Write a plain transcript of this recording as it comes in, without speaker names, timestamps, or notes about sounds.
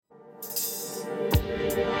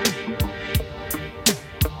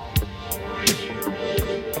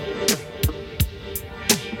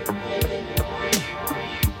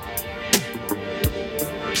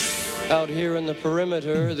here in the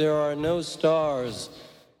perimeter, there are no stars.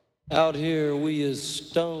 Out here, we is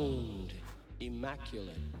stoned,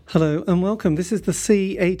 immaculate. Hello and welcome. This is the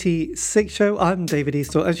C86 show. I'm David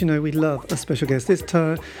Eastaugh. As you know, we love a special guest. This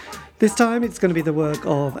time it's going to be the work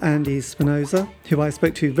of Andy Spinoza, who I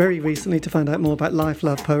spoke to very recently to find out more about life,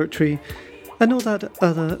 love, poetry, and all that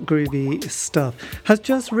other groovy stuff. Has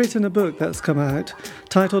just written a book that's come out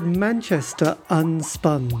titled Manchester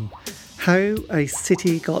Unspun: How a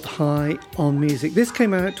City Got High on Music. This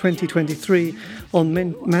came out 2023 on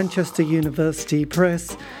Manchester University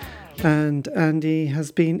Press. And Andy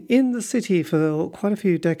has been in the city for quite a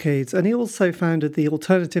few decades, and he also founded the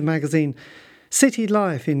alternative magazine City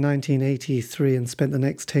Life in 1983 and spent the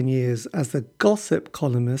next 10 years as the gossip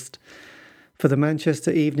columnist for the Manchester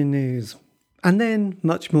Evening News. And then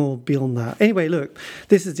much more beyond that. Anyway, look,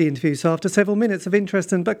 this is the interview, so after several minutes of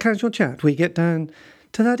interesting but casual chat, we get down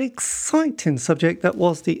to that exciting subject that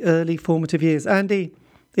was the early formative years. Andy,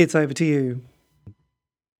 it's over to you.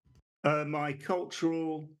 My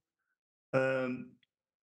cultural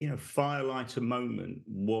firelighter moment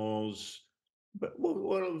was,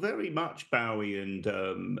 well, very much Bowie and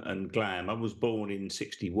glam. I was born in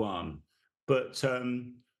 '61, but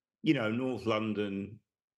North London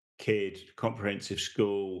kid, comprehensive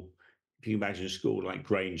school. If you imagine a school like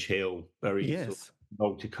Grange Hill, very sort of Yes.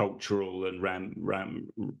 multicultural and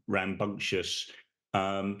rambunctious.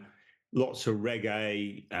 Lots of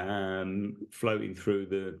reggae floating through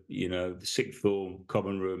the sixth form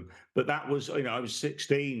common room. But that was, I was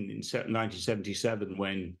 16 in 1977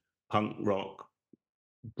 when punk rock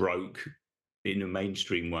broke in a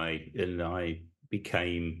mainstream way, and I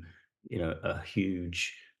became, a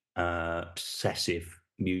huge obsessive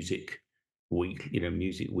music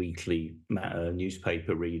weekly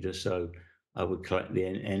newspaper reader. So I would collect the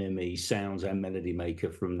NME Sounds and Melody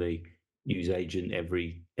Maker from the newsagent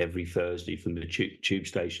every Thursday from the tube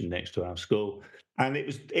station next to our school, and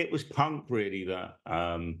it was punk really that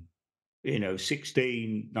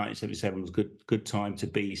 1977 was good time to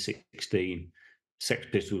be 16. Sex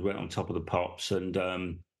Pistols went on top of the pops, and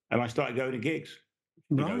I started going to gigs.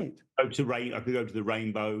 Right. I could go to the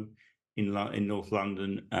Rainbow in North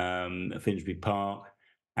London, at Finsbury Park,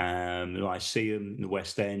 the Lyceum in the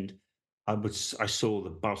West End. I saw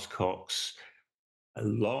the Buzzcocks a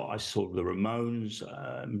lot. I saw the Ramones,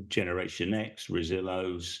 Generation X,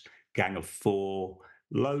 Rezillos, Gang of Four,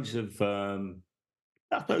 loads of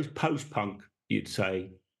those post-punk, you'd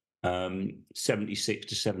say, 76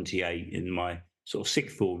 to 78 in my sort of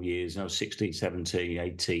sixth form years. I was 16, 17,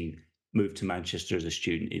 18, moved to Manchester as a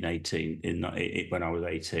student in 18, when I was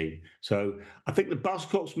 18. So I think the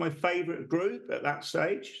Buzzcocks were my favourite group at that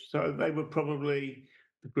stage. So they were probably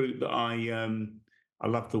the group that I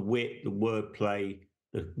loved, the wit, the wordplay,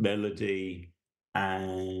 the melody,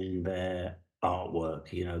 and their artwork.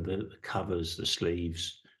 The covers, the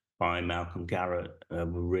sleeves by Malcolm Garrett were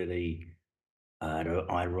really an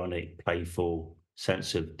ironic, playful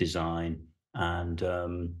sense of design. And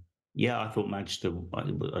I thought Manchester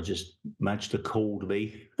called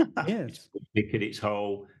me. Yes. Look at its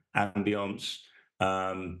whole ambience.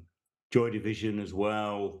 Joy Division as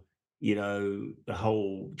well. The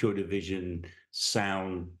whole Joy Division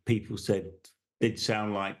sound, people said, did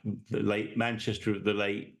sound like the late Manchester of the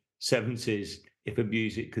late 70s. If a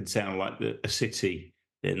music could sound like a city,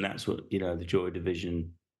 then that's what the Joy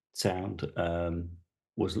Division sound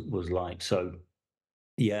was like. So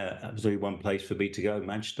yeah, that was only one place for me to go,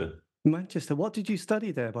 Manchester. Manchester. What did you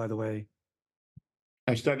study there, by the way?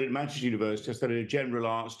 I studied at Manchester University. I studied a general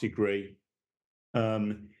arts degree.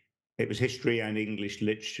 It was history and English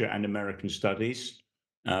literature and American studies.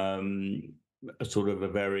 A sort of a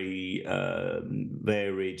very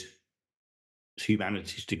varied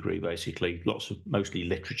humanities degree, basically. Mostly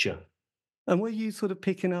literature. And were you sort of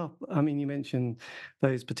picking up, I mean, you mentioned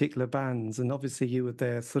those particular bands, and obviously you were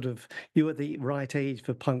you were the right age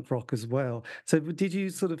for punk rock as well. So did you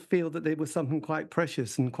sort of feel that there was something quite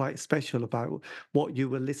precious and quite special about what you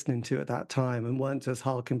were listening to at that time, and weren't just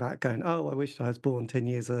harking back going, oh, I wish I was born 10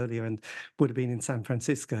 years earlier and would have been in San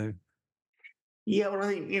Francisco? Yeah, well,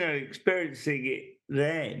 I think, experiencing it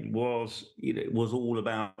then was all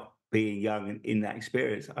about being young and in that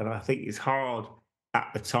experience. And I think it's hard at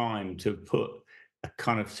the time to put a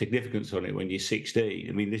kind of significance on it when you're 16.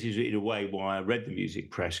 I mean, this is in a way why I read the music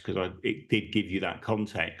press, because it did give you that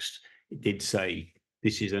context. It did say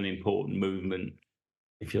this is an important movement,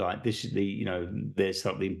 if you like. This is there's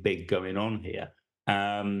something big going on here.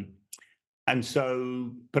 And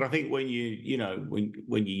so, but I think when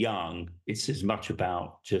when you're young, it's as much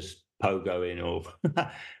about just pogoing or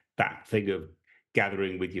that thing of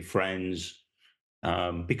gathering with your friends,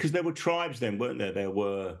 Because there were tribes then, weren't there? There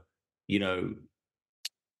were, you know,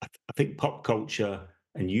 I think pop culture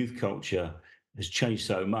and youth culture has changed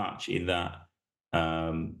so much in that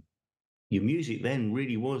um, your music then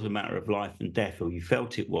really was a matter of life and death, or you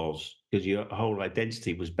felt it was, because your whole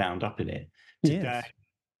identity was bound up in it. Today, Yes.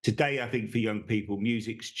 today, I think for young people,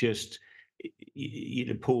 music's just,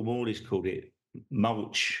 Paul Morley's called it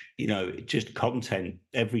mulch. Just content,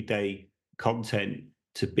 everyday content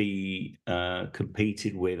to be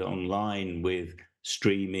competed with online, with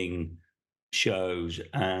streaming shows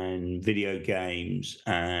and video games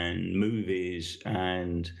and movies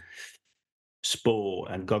and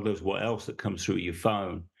sport and God knows what else that comes through your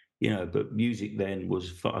phone. But music then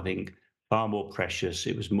was, I think, far more precious.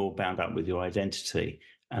 It was more bound up with your identity,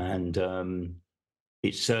 and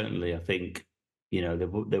it certainly, I think,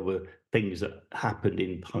 there were things that happened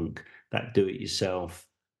in punk, that do-it-yourself,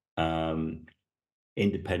 um,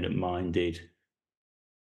 independent-minded,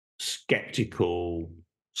 skeptical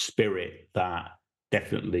spirit that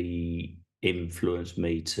definitely influenced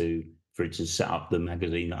me to, for instance, set up the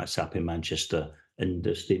magazine that I set up in Manchester and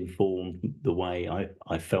just informed the way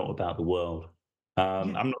I felt about the world. Yeah.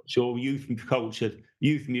 I'm not sure youth culture,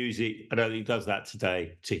 youth music, I don't think does that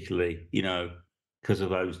today, particularly, because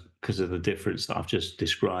of the difference that I've just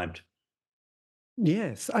described.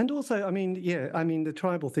 Yes, and also, I mean, yeah, I mean, the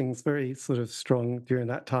tribal thing's very sort of strong during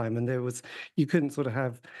that time, and you couldn't sort of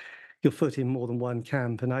have your foot in more than one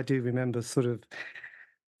camp. And I do remember sort of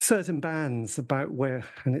certain bands about where,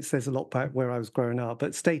 and it says a lot about where I was growing up,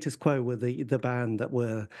 but Status Quo were the band that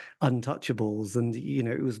were untouchables, and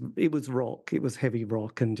it was rock, it was heavy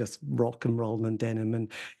rock, and just rock and roll and denim,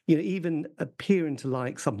 and even appearing to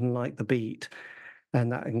like something like The Beat and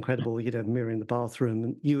that incredible, mirror in the bathroom,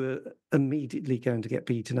 and you were immediately going to get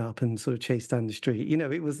beaten up and sort of chased down the street.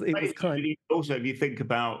 It was kind. Also, if you think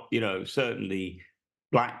about, certainly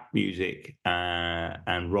black music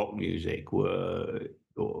and rock music or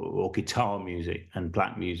guitar music and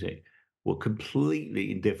black music were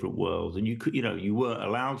completely in different worlds, and you weren't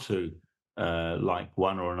allowed to like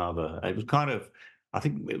one or another. It was kind of, I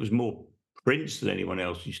think, it was more Prince than anyone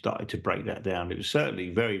else who started to break that down. It was certainly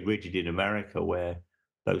very rigid in America, where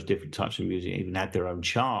those different types of music even had their own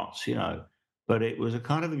charts, but it was a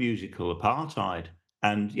kind of a musical apartheid.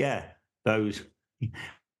 And yeah, those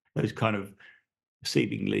those kind of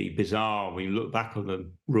seemingly bizarre, when you look back on the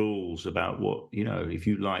rules about what, if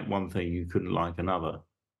you like one thing, you couldn't like another.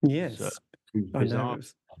 It's Yes, I know. bizarre.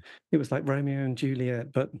 It was like Romeo and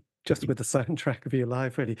Juliet, but just with the soundtrack of your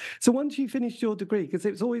life, really. So once you finished your degree, because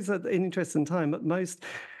it was always an interesting time, at most,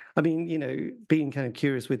 I mean, being kind of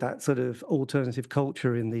curious with that sort of alternative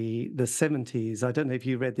culture in the 70s. I don't know if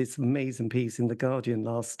you read this amazing piece in The Guardian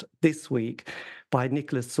this week by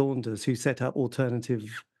Nicholas Saunders, who set up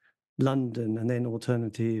alternative London and then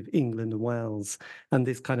alternative England and Wales, and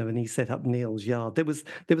and he set up Neil's Yard. There was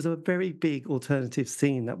a very big alternative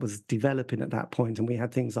scene that was developing at that point, and we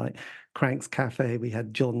had things like Crank's Cafe. We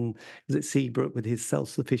had John, is it Seabrook, with his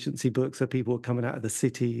self-sufficiency book. So people were coming out of the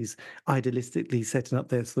cities, idealistically setting up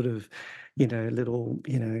their sort of, little,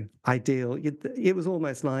 ideal. It was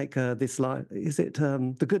almost like this life. Is it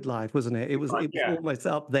The Good Life, wasn't it? It was Like, it was yeah, almost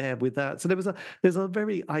up there with that. So there's a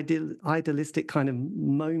very idealistic kind of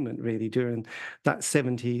moment really during that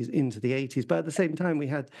 70s into the 80s. But at the same time, we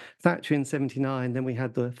had Thatcher in 79, then we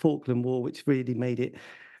had the Falkland War, which really made it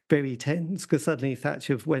very tense, because suddenly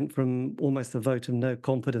Thatcher went from almost a vote of no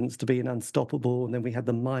confidence to being unstoppable, and then we had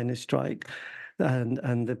the miners' strike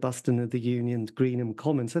and the busting of the unions, Greenham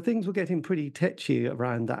Common. So things were getting pretty tetchy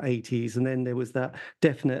around that 80s, and then there was that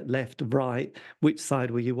definite left, right, which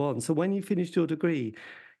side were you on? So when you finished your degree,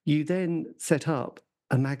 you then set up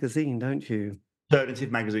a magazine, don't you?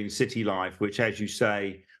 alternative magazine, City Life, which, as you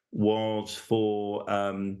say, was for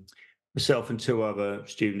myself and two other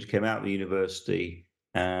students came out of the university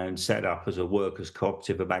and set up as a workers'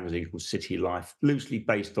 cooperative, a magazine called City Life, loosely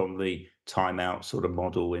based on the Time Out sort of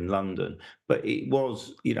model in London. But it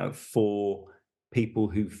was, for people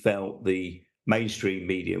who felt the mainstream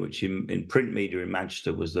media, which in print media in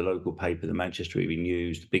Manchester was the local paper, the Manchester Evening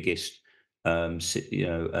News, the biggest,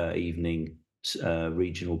 evening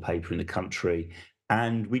regional paper in the country.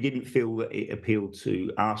 And we didn't feel that it appealed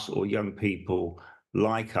to us or young people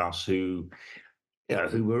like us who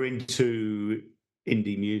were into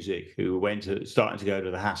indie music, who starting to go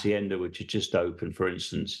to the Hacienda, which had just opened, for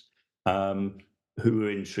instance, um, who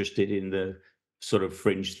were interested in the sort of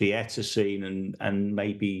fringe theatre scene and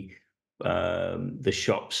maybe the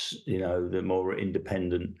shops, the more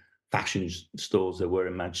independent fashion stores there were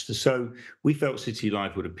in Manchester. So we felt City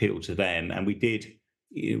Life would appeal to them, and we did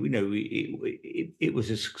it was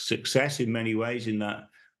a success in many ways in that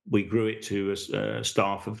we grew it to a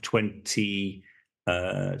staff of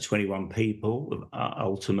 21 people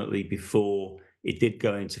ultimately before it did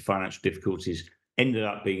go into financial difficulties, ended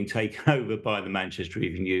up being taken over by the Manchester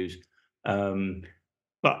Evening News. Um,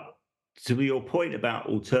 but to your point about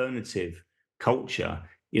alternative culture,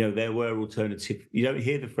 there were alternative. You don't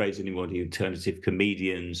hear the phrase anymore, the alternative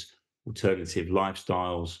comedians, alternative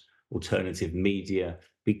lifestyles, alternative media,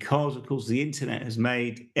 because of course the internet has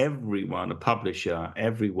made everyone a publisher.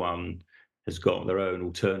 Everyone has got their own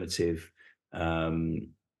alternative um,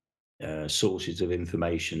 sources of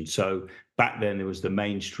information. So back then there was the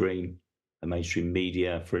mainstream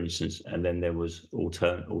media, for instance, and then there was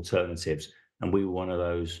alternatives, and we were one of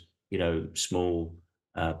those, small,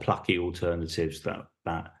 plucky alternatives that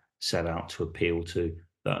set out to appeal to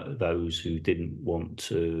those who didn't want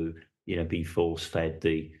to, be force fed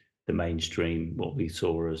the mainstream, what we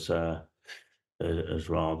saw as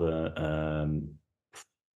rather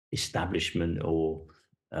establishment or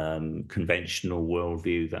conventional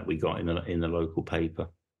worldview that we got in the local paper.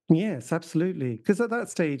 Yes, absolutely. Because at that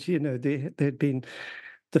stage, there'd been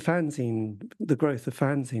the growth of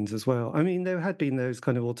fanzines as well. I mean, there had been those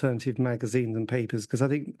kind of alternative magazines and papers, because I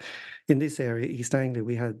think in this area, East Anglia,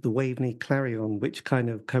 we had the Waveney Clarion, which kind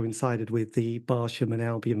of coincided with the Barsham and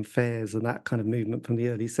Albion fairs and that kind of movement from the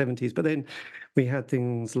early 70s. But then we had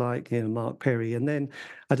things like, Mark Perry. And then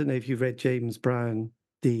I don't know if you've read James Brown,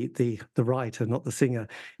 the writer, not the singer,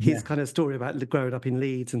 his Yeah. kind of story about growing up in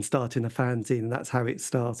Leeds and starting a fanzine, and that's how it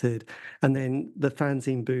started. And then the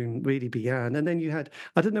fanzine boom really began. And then you had,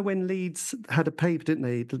 I don't know when Leeds had a paper, didn't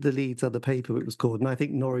they? The Leeds other paper, it was called. And I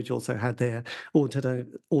think Norwich also had their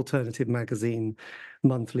alternative magazine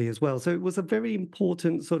monthly as well. So it was a very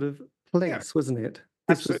important sort of Yeah, place, wasn't it?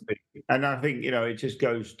 This was, absolutely. And I think, it just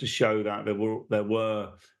goes to show that there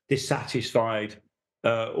were dissatisfied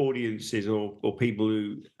audiences or people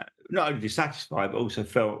who not only dissatisfied but also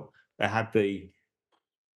felt they had the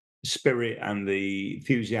spirit and the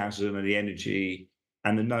enthusiasm and the energy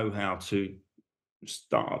and the know-how to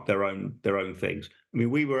start up their own things. I mean,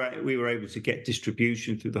 we were able to get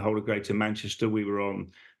distribution through the whole of Greater Manchester. We were on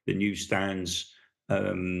the newsstands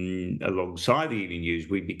alongside the Evening News.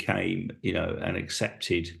 We became, an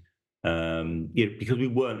accepted, because we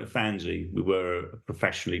weren't a fanzine, we were a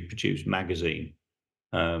professionally produced magazine,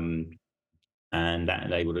 um, and that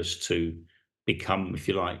enabled us to become, if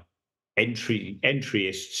you like,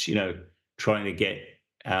 entryists. Trying to get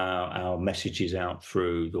our messages out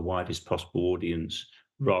through the widest possible audience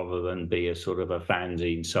rather than be a sort of a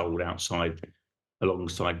fanzine sold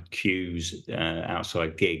alongside queues,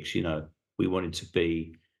 outside gigs. We wanted to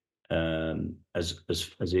be as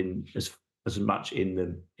much in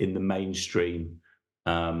the mainstream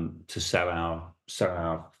to sell our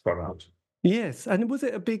product. yes. And was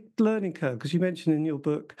it a big learning curve? Because you mentioned in your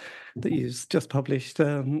book that you've just published,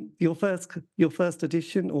 your first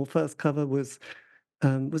edition or first cover was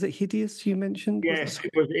it hideous? You mentioned, was that? Yes,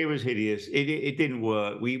 it was hideous. It didn't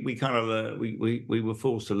work. We kind of we were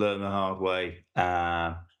forced to learn the hard way,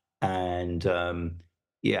 and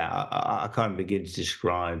yeah, I can't begin to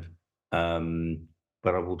describe, um,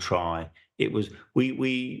 but I will try. It was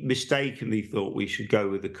we mistakenly thought we should go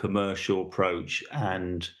with a commercial approach,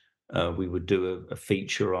 and we would do a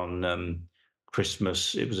feature on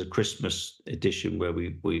Christmas. It was a Christmas edition where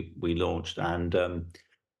we launched, and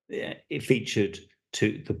yeah, it featured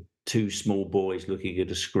two small boys looking at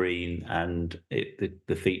a screen, and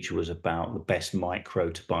the feature was about the best micro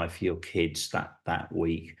to buy for your kids that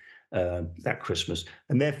week, that Christmas,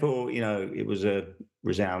 and therefore, it was a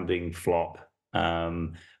resounding flop.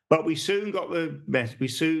 But we soon got the best. We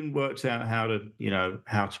soon worked out how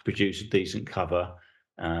to produce a decent cover.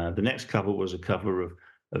 The next cover was a cover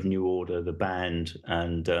of New Order, the band,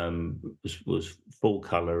 and was full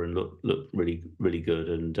color and looked really really good.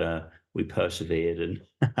 And we persevered and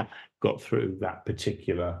got through that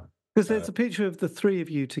particular. Because Uh, there's a picture of the three of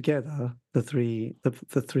you together, the three, I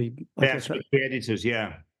yeah, guess that. the editors,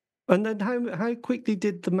 yeah. And then how quickly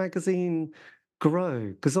did the magazine grow?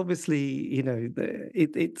 Because obviously,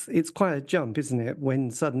 it's quite a jump, isn't it?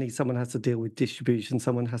 When suddenly someone has to deal with distribution,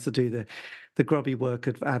 someone has to do the grubby work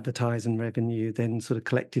of advertising revenue, then sort of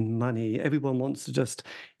collecting money. Everyone wants to just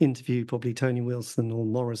interview probably Tony Wilson or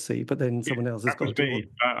Morrissey, but then Yeah, someone else has that got was to do all. me.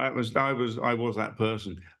 I was that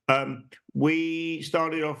person. We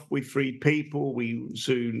started off with 3 people. We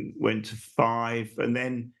soon went to 5, and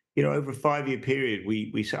then over a 5-year period,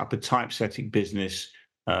 we set up a typesetting business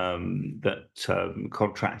that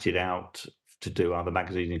contracted out to do other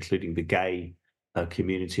magazines, including the Gay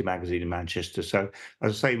community magazine in Manchester. So,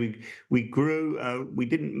 as I say, we grew. We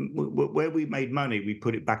didn't where we made money. We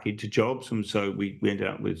put it back into jobs, and so we ended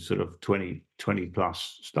up with sort of 20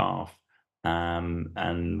 plus staff,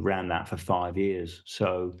 and ran that for 5 years.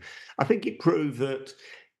 So, I think it proved that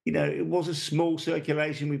it was a small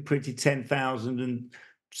circulation. We printed 10,000 and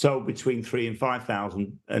sold between 3 and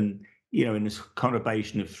 5,000, and in this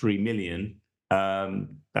conurbation of 3 million.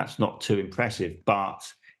 That's not too impressive, but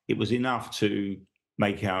it was enough to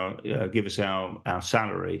make give us our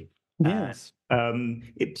salary. And Yes.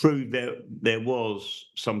 it proved that there was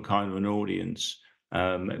some kind of an audience.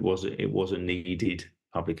 It was a needed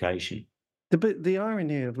publication. The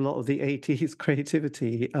irony of a lot of the 80s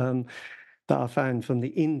creativity that I found from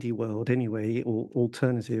the indie world anyway, or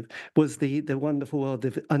alternative, was the wonderful world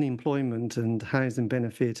of unemployment and housing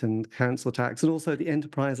benefit and council tax, and also the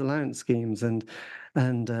enterprise allowance schemes and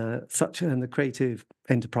the creative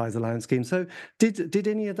enterprise allowance scheme. So did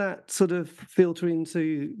any of that sort of filter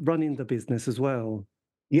into running the business as well?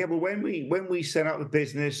 Yeah, well, when we set up the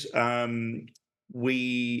business, I'm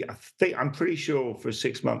pretty sure for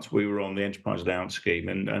 6 months we were on the enterprise allowance scheme,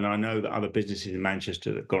 and I know that other businesses in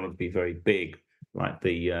Manchester that have gone on to be very big, like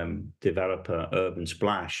the developer Urban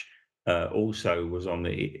Splash, also was on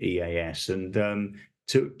the EAS, and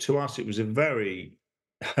to us it was a very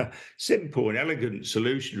simple and elegant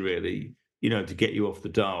solution, really, to get you off the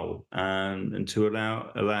dole and to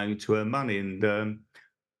allow you to earn money. And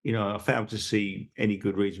I failed to see any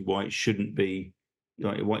good reason why it shouldn't be,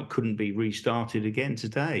 why it couldn't be restarted again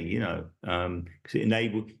today. Because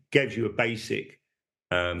it gives you a basic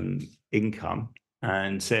income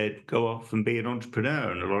and said go off and be an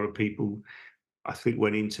entrepreneur. And a lot of people, I think,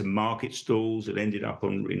 went into market stalls and ended up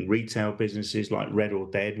in retail businesses like Red or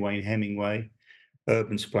Dead, Wayne Hemingway,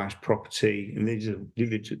 Urban Splash Property, and these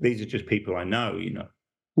are just people I know.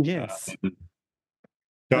 Yes. Um,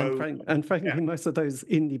 And so yeah, frankly, most of those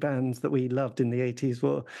indie bands that we loved in the 80s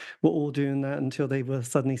were all doing that until they were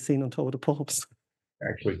suddenly seen on Tour de Pops.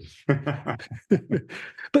 actually,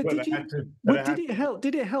 But well, did you they what had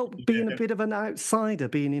did it help being a to. bit of an outsider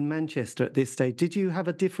being in Manchester at this stage? Did you have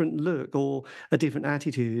a different look or a different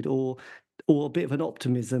attitude or a bit of an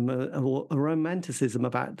optimism or a romanticism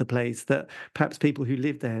about the place that perhaps people who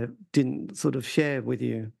lived there didn't sort of share with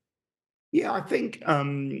you? Yeah, I think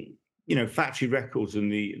Factory Records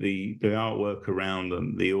and the artwork around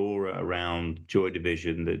them, the aura around Joy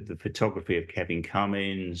Division, the photography of Kevin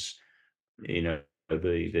Cummins, the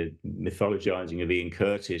mythologizing of Ian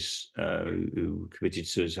Curtis, who committed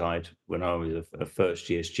suicide when I was a first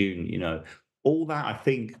year student. All that, I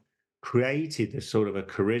think, created a sort of a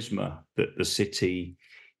charisma that the city.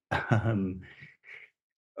 Um,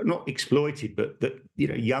 Not exploited, but that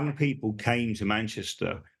young people came to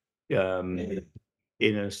Manchester um,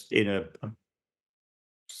 in a.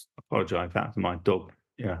 Apologise, that's my dog.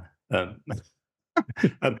 Yeah. Um,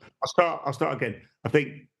 I'll start again. I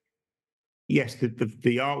think yes, the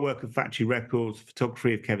artwork of Factory Records, the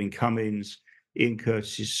photography of Kevin Cummins, Ian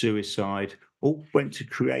Curtis's suicide, all went to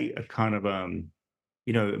create a kind of a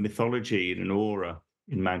mythology and an aura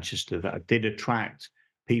in Manchester that did attract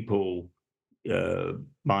people uh,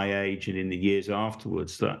 my age and in the years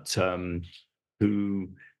afterwards that who,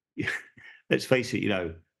 let's face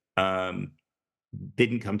it, um,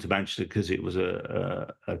 didn't come to Manchester because it was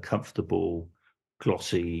a comfortable,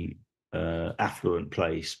 glossy, affluent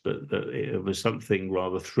place, but that it was something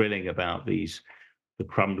rather thrilling about the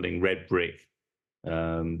crumbling red brick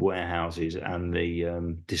warehouses and the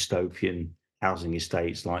dystopian housing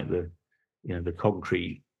estates like the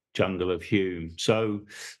concrete jungle of Hume. So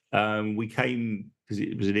we came because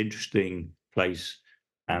it was an interesting place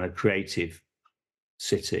and a creative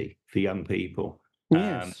city for young people. Um,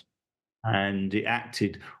 Yes. and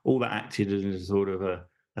all that acted as a sort of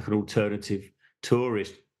like an alternative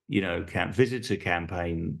tourist, visitor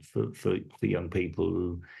campaign for young people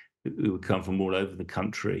who would come from all over the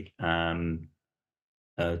country. To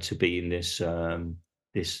be in this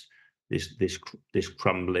this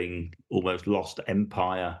crumbling, almost lost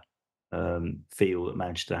empire feel that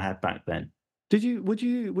Manchester had back then. Would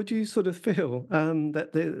you sort of feel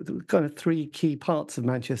that the kind of three key parts of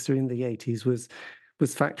Manchester in the 80s was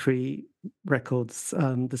Factory Records,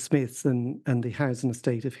 the Smiths, and the housing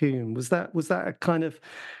estate of Hume? Was that a kind of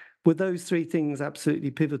were those three things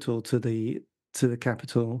absolutely pivotal to the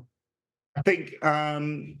capital? I think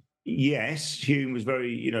yes, Hume was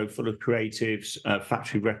very full of creatives.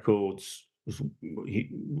 Factory Records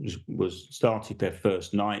was started their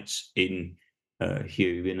first nights in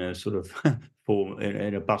Hume in a sort of form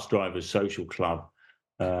in a bus drivers social club.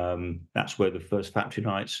 That's where the first factory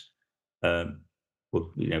nights um,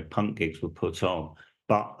 punk gigs were put on.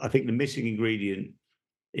 But I think the missing ingredient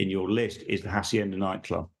in your list is the Hacienda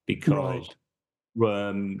nightclub because Right.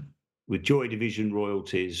 um, with Joy Division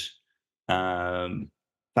royalties, um,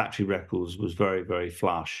 Factory Records was very, very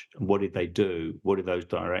flush. And what did they do? What did those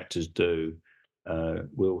directors do?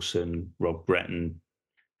 Wilson, Rob Breton,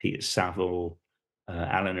 Peter Saville,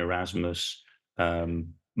 Alan Erasmus,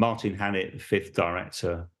 Martin Hannett, the fifth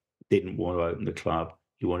director, didn't want to open the club.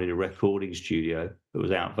 He wanted a recording studio that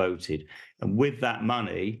was outvoted. And with that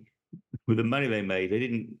money, with the money they made, they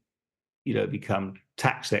didn't become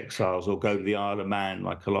tax exiles or go to the Isle of Man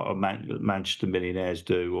like a lot of Manchester millionaires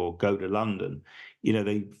do, or go to London.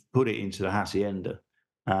 They put it into the Hacienda,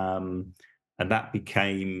 and that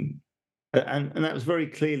became, and that was very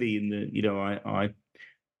clearly in the. I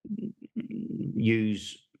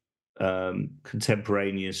use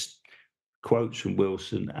contemporaneous quotes from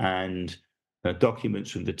Wilson and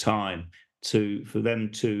documents from the time for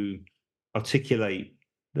them to articulate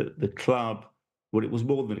the club. Well, it was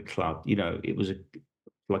more than a club. It was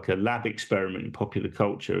like a lab experiment in popular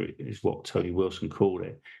culture, is what Tony Wilson called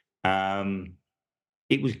it.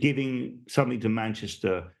 It was giving something to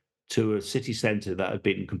Manchester, to a city centre that had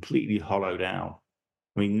been completely hollowed out.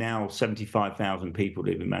 I mean, now 75,000 people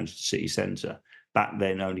live in Manchester city centre. Back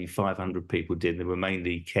then, only 500 people did. There were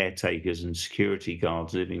mainly caretakers and security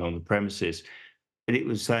guards living on the premises. And it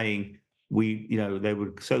was saying, they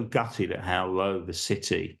were so gutted at how low the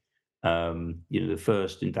city, the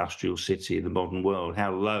first industrial city in the modern world,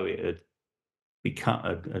 how low it had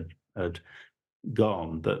become, had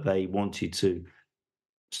gone, that they wanted to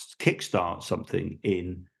kickstart something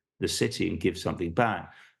in the city and give something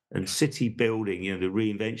back. And city building, the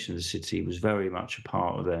reinvention of the city was very much a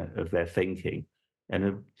part of their thinking.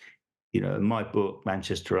 And in my book,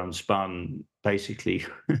 Manchester Unspun, basically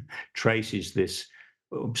traces this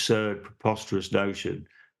absurd, preposterous notion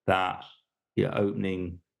that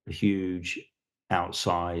opening a huge,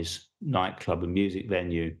 outsized nightclub and music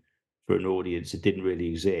venue for an audience that didn't really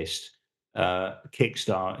exist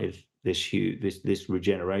kickstarted this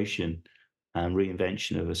regeneration and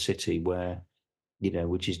reinvention of a city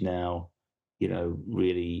which is now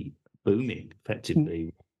really booming, Mm.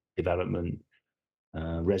 effectively development,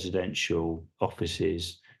 residential,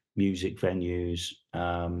 offices, music venues.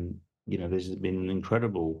 There's been an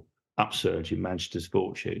incredible upsurge in Manchester's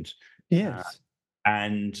fortunes, uh, Yes.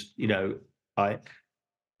 and I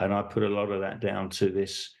I put a lot of that down to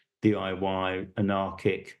this DIY,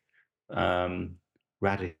 anarchic, um,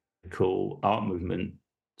 radical art movement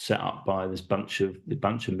set up by the bunch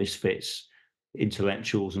of misfits,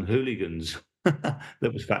 intellectuals, and hooligans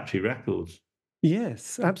that was Factory Records.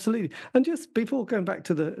 Yes, absolutely. And just before going back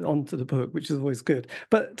to the onto the book, which is always good,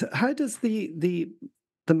 but how does the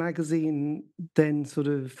magazine then sort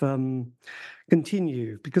of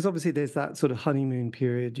continue? Because obviously there's that sort of honeymoon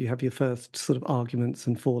period. You have your first sort of arguments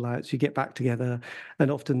and fallouts. You get back together, and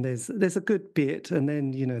often there's a good bit, and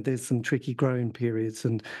then there's some tricky growing periods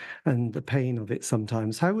and the pain of it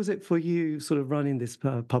sometimes. How was it for you, sort of running this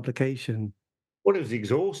publication? Well, it was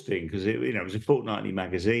exhausting because it was a fortnightly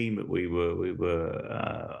magazine, but we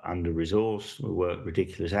were under resourced. We worked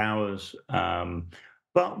ridiculous hours,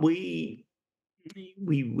 but we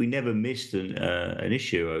never missed an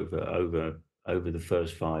issue over the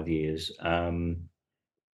first 5 years.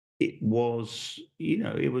 It was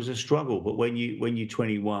a struggle, but when you're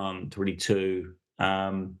 21, 22,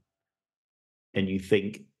 and you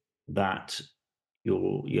think that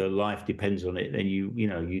your life depends on it, then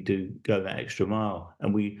you do go that extra mile.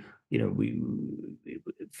 And we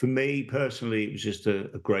for me personally, it was just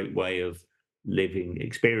a great way of living,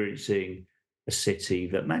 experiencing a city.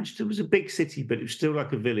 That Manchester was a big city, but it was still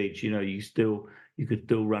like a village. You could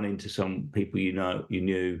still run into some people you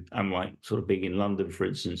knew, unlike sort of being in London, for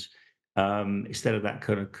instance. Instead of that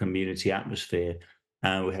kind of community atmosphere,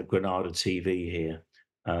 we had Granada TV here.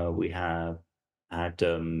 We have had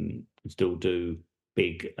still do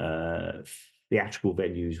big theatrical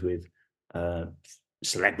venues with uh,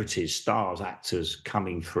 celebrities, stars, actors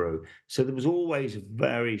coming through. So there was always a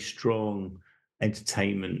very strong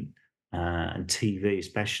entertainment and TV,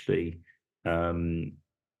 especially um,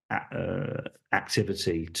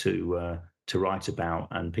 activity to write about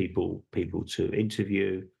and people to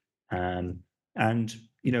interview. Um, and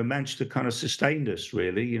Manchester kind of sustained us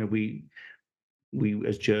really. We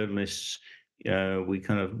as journalists, we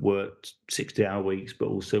kind of worked 60-hour weeks, but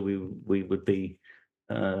also we would be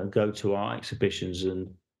go to art exhibitions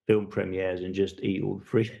and film premieres and just eat all the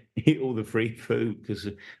free eat all the free food because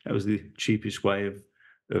that was the cheapest way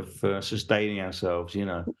sustaining ourselves.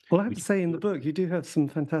 Well, I have we to say, in the book, you do have some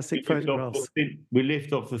fantastic photographs. we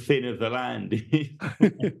lift off the fin of the land.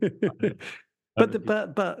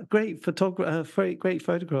 But great great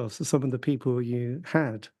photographs of some of the people you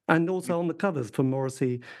had, and also on the covers from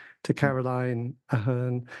Morrissey to Caroline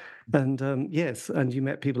Aherne, and yes, and you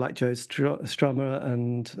met people like Joe Strummer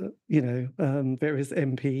and various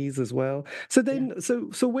MPs as well. So Yeah. then,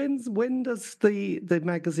 so when does the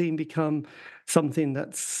magazine become something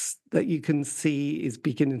that you can see is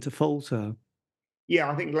beginning to falter? Yeah,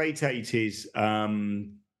 I think late 80s.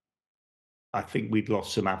 I think we'd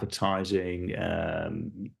lost some advertising.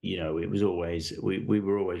 It was always we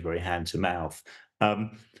were always very hand to mouth.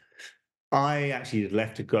 Um, I actually had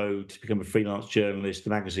left to go to become a freelance journalist. The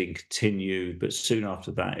magazine continued, but soon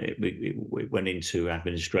after that, it went into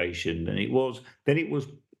administration, and it was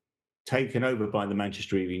taken over by the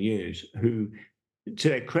Manchester Evening News, who, to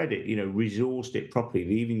their credit, resourced it properly.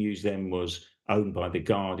 The Evening News then was owned by the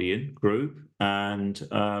Guardian Group, and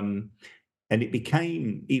it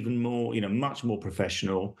became even more, much more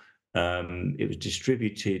professional. It was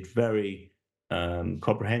distributed very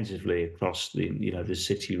comprehensively across the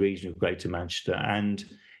city region of Greater Manchester, and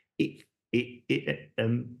it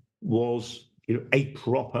was, a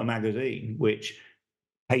proper magazine which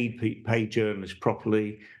paid journalists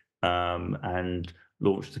properly, and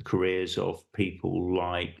launched the careers of people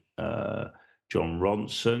like John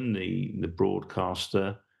Ronson, the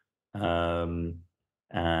broadcaster, um,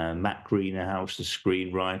 Matt Greenhouse, the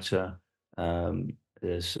screenwriter.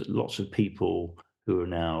 There's lots of people who are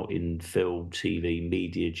now in film, TV,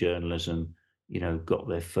 media journalism. Got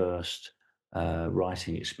their first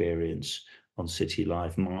writing experience on City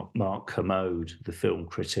Life. Mark Kermode, the film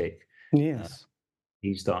critic, uh, Yes.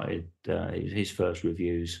 he started his first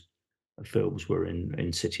reviews of films were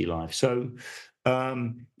in City Life. So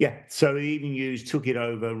yeah, so the Evening News took it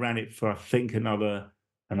over, ran it for I think another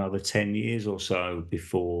 10 years or so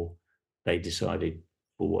before they decided,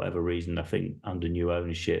 for whatever reason, I think under new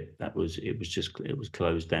ownership, it was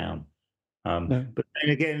closed down. No. But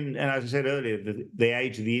then again, and as I said earlier, the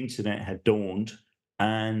age of the internet had dawned,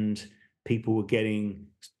 and people were getting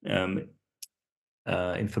um,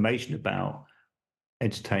 information about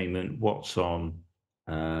entertainment, what's on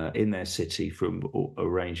in their city from a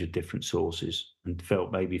range of different sources, and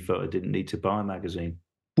felt I didn't need to buy a magazine.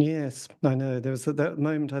 Yes, I know. There was at that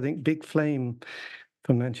moment, I think Big Flame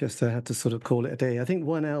from Manchester had to sort of call it a day. I think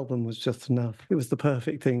one album was just enough. It was the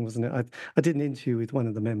perfect thing, wasn't it? I did an interview with one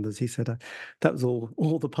of the members. He said that was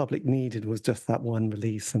all the public needed was just that one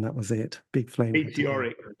release, and that was it. Big Flame had to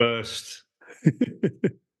Meteoric burst go.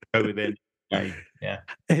 over then. Yeah.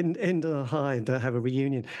 End on a high and have a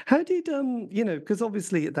reunion. How did because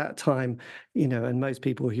obviously at that time, and most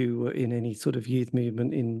people who were in any sort of youth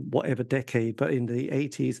movement in whatever decade, but in the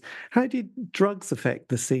 80s, how did drugs affect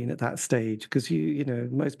the scene at that stage? Because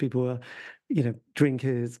most people were,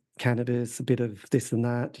 drinkers, cannabis, a bit of this and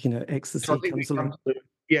that, So I ecstasy think comes along.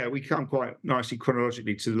 we come quite nicely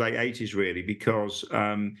chronologically to the late 80s, really, because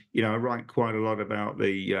I write quite a lot about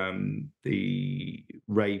the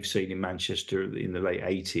rave scene in Manchester in the late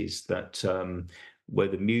 80s, that where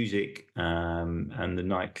the music and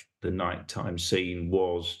the nighttime scene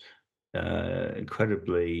was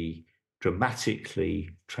incredibly dramatically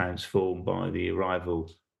transformed by the arrival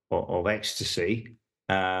of ecstasy.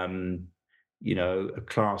 A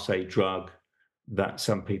Class A drug that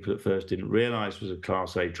some people at first didn't realize was a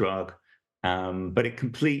Class A drug, but it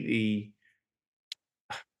completely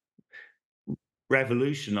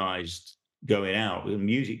revolutionized going out. The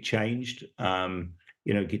music changed.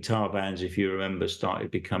 Guitar bands, if you remember,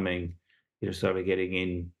 started getting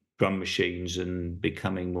in drum machines and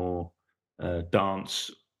becoming more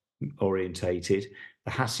dance orientated.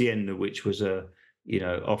 The Hacienda, which was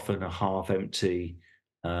often a half empty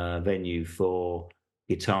venue for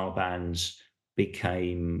guitar bands,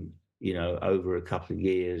 became, over a couple of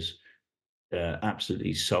years,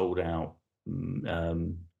 absolutely sold out.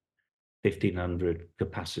 1,500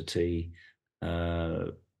 capacity, uh,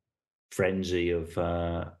 frenzy of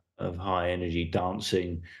high energy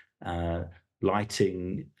dancing, uh,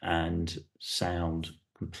 lighting and sound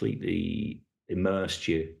completely immersed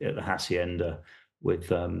you at the Hacienda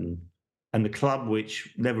with and the club,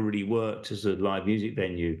 which never really worked as a live music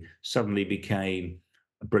venue, suddenly became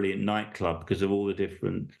a brilliant nightclub because of all the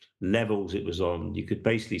different levels it was on. You could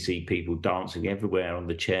basically see people dancing everywhere, on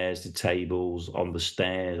the chairs, the tables, on the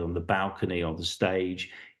stairs, on the balcony, on the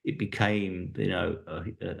stage. It became,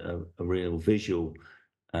 a real visual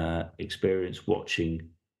experience watching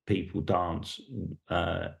people dance,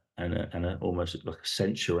 and almost like a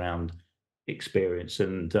sense around experience.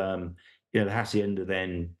 And the hacienda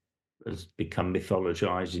then has become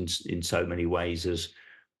mythologized in so many ways as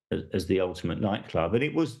the ultimate nightclub, and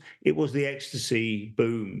it was the ecstasy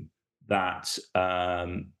boom that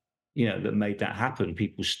that made that happen.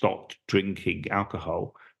 People stopped drinking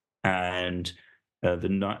alcohol, and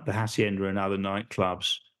the hacienda and other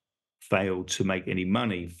nightclubs failed to make any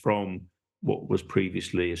money from what was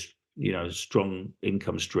previously a strong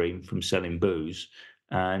income stream from selling booze,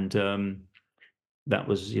 and that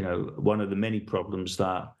was one of the many problems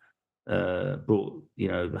that brought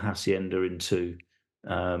the hacienda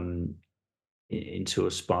um, into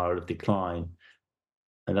a spiral of decline.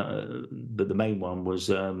 And but the main one was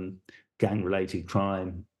gang-related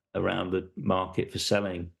crime around the market for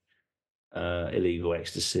selling illegal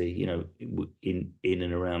ecstasy, in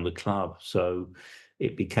and around the club. So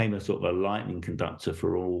it became a sort of a lightning conductor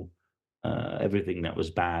for all everything that was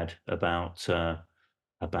bad about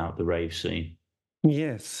the rave scene.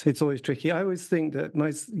 Yes, it's always tricky. I always think that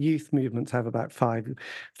most youth movements have about five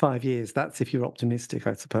years. That's if you're optimistic,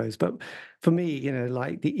 I suppose. But for me,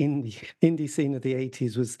 like the indie scene of the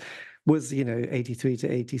 80s was 83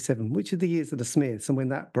 to 87, which are the years of the Smiths. And when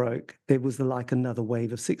that broke, there was like another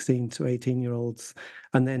wave of 16 to 18-year-olds.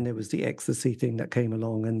 And then there was the ecstasy thing that came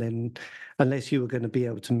along. And then unless you were going to be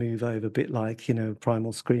able to move over a bit like,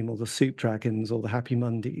 Primal Scream or the Soup Dragons or the Happy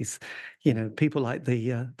Mondays, people like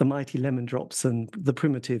the Mighty Lemon Drops and the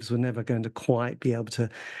Primitives were never going to quite be able to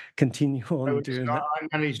continue I on was doing that.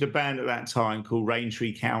 I managed a band at that time called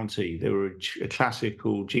Raintree County. They were a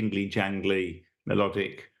classical jingly jangly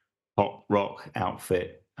melodic pop rock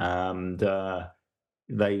outfit, and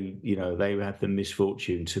they had the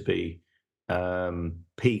misfortune to be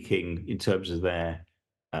peaking in terms of their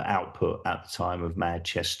output at the time of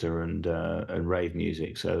Manchester and rave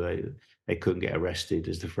music. So they couldn't get arrested,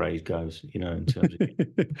 as the phrase goes. In terms of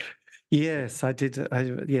Yes, I did.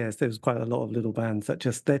 Yes, there was quite a lot of little bands that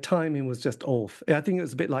just their timing was just off. I think it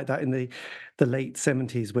was a bit like that in the late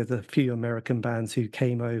 70s with a few American bands who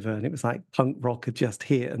came over, and it was like punk rock had just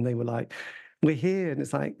hit, and they were like, "We're here," and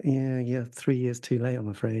it's like, yeah, 3 years too late. I'm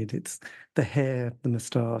afraid it's the hair, the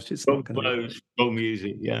moustache. It's wrong not going to work. clothes, wrong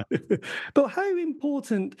music. Yeah. But how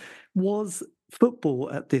important was football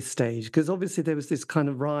at this stage? Because obviously there was this kind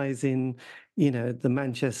of rise in, the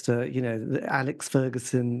Manchester, the Alex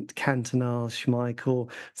Ferguson, Cantona,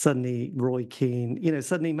 Schmeichel, suddenly Roy Keane,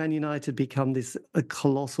 suddenly Man United become this a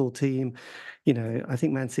colossal team. I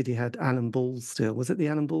think Man City had Alan Ball still. Was it the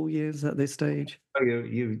Alan Ball years at this stage? Oh,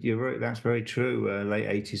 you're right. That's very true. Late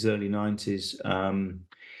 80s, early 90s.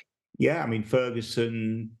 Yeah, I mean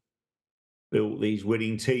Ferguson built these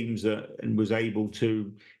winning teams and was able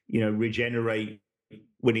to, regenerate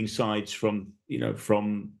winning sides from in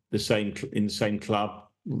the same club,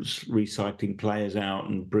 recycling players out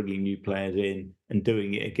and bringing new players in and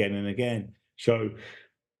doing it again and again. So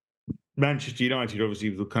Manchester United obviously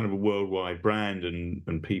was kind of a worldwide brand,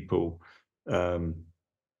 and people um,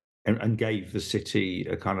 and gave the city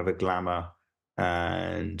a kind of a glamour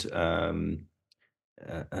and a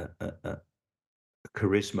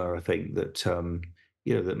charisma, I think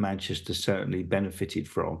that Manchester certainly benefited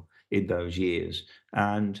from in those years.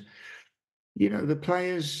 And the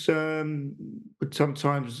players would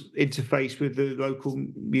sometimes interface with the local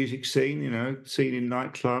music scene, seen in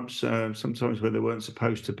nightclubs, sometimes where they weren't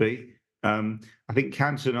supposed to be. I think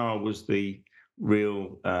Cantona was the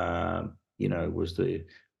real, was the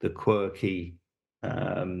quirky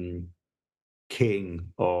um,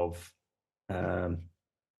 king of um,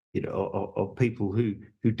 of people who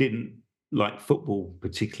didn't like football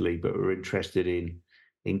particularly, but were interested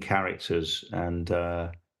in characters. And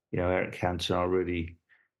Eric Cantona really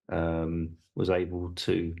was able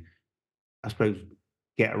to, I suppose,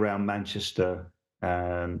 get around Manchester,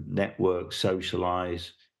 network,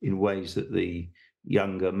 socialise in ways that the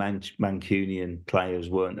younger Mancunian players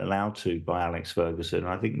weren't allowed to by Alex Ferguson.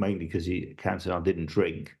 I think mainly because Cantona didn't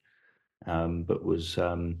drink, but was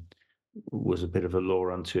a bit of a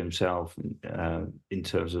law unto himself in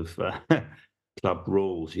terms of club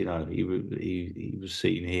rules. He was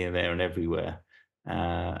seen here, there, and everywhere,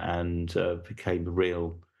 and became a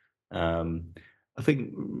real, um, I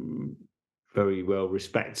think, very well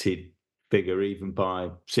respected figure, even by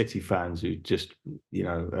City fans who just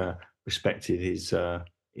respected his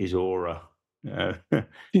aura. It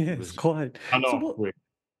Yes, was quite. So off. what?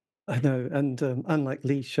 I know, and unlike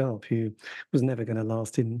Lee Sharp, who was never going to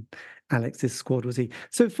last in Alex's squad, was he?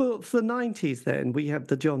 So for the 90s, then we have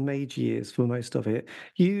the John Mage years for most of it.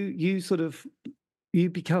 You sort of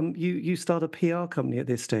you start a PR company at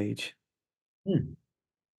this stage.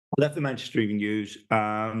 Left the Manchester Evening News.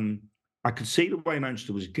 I could see the way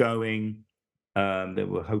Manchester was going. There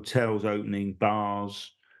were hotels opening,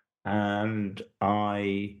 bars, and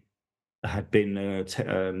I had been a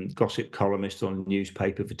gossip columnist on a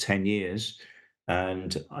newspaper for 10 years,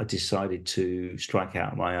 and I decided to strike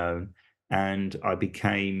out on my own. And I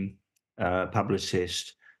became a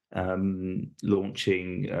publicist,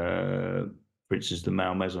 launching, for instance, the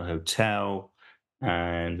Malmaison Hotel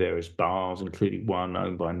and various bars, including one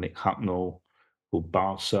owned by Nick Hucknall called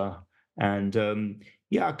Barca. And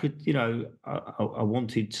yeah, I could, I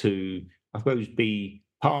wanted to, I suppose, be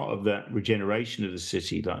part of that regeneration of the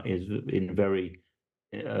city that is in very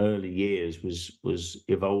early years was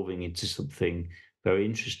evolving into something very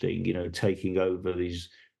interesting. Taking over these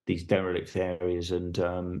derelict areas and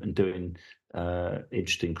doing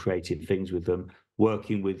interesting creative things with them.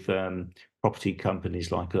 Working with property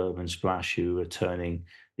companies like Urban Splash, who are turning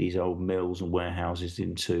these old mills and warehouses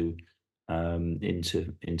into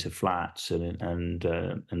flats and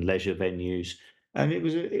leisure venues. And it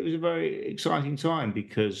was a very exciting time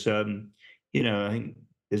because I think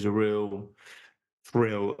there's a real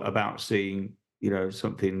thrill about seeing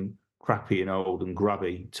something crappy and old and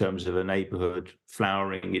grubby in terms of a neighbourhood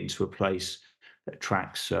flowering into a place that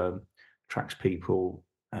attracts people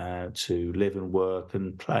to live and work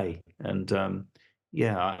and play. And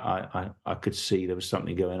yeah, I could see there was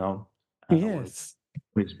something going on, and I Yes.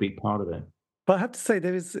 wanted to be part of it. But I have to say,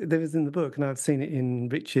 there is in the book, and I've seen it in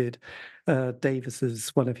Richard Davis's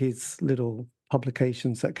one of his little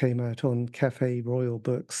publications that came out on Cafe Royal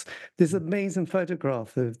Books. There's an amazing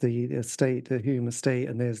photograph of the estate, the Hume estate,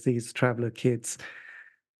 and there's these traveller kids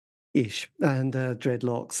ish and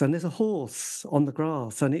dreadlocks, and there's a horse on the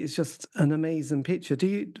grass, and it's just an amazing picture.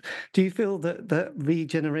 Do you feel that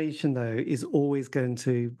regeneration though is always going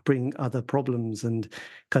to bring other problems and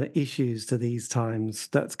kind of issues to these times?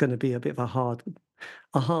 That's going to be a bit of a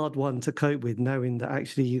hard one to cope with, knowing that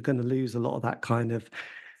actually you're going to lose a lot of that kind of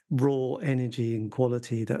raw energy and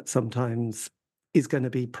quality that sometimes is going to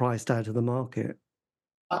be priced out of the market.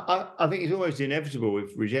 I think it's almost inevitable.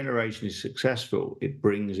 If regeneration is successful, it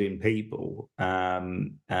brings in people,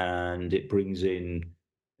 and it brings in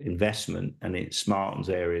investment, and it smartens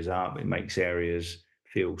areas up. It makes areas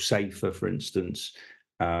feel safer, for instance.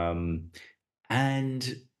 Um,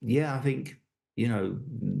 and yeah, I think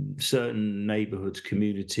certain neighbourhoods,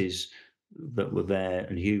 communities that were there,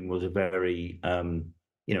 and Hume was a very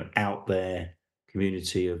out there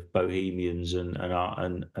community of bohemians and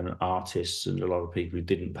artists, and a lot of people who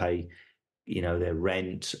didn't pay their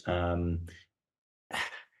rent, and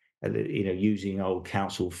using old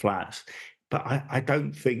council flats. But I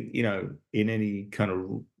don't think in any kind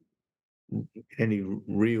of any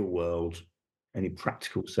real world, any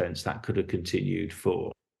practical sense, that could have continued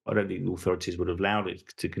for. I don't think the authorities would have allowed it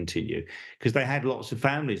to continue because they had lots of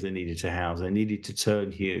families they needed to house. They needed to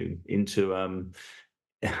turn Hume into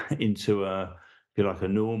into a, if you like, a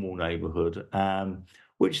normal neighbourhood,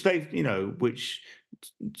 which they've which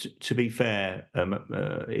to be fair,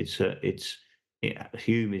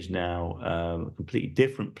 Hume is now a completely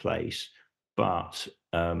different place, but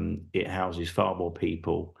it houses far more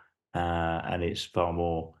people, and it's far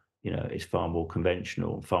more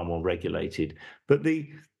conventional, far more regulated. But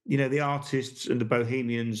the artists and the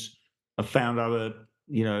bohemians have found other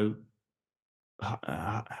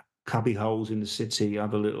uh, cubby holes in the city,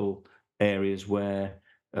 other little areas where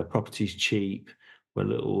property's cheap, where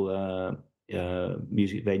little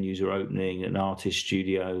music venues are opening and artist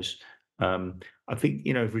studios. I think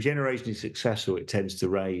if regeneration is successful, it tends to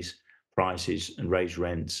raise prices and raise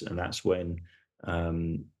rents, and that's when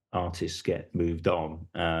artists get moved on,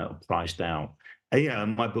 priced out.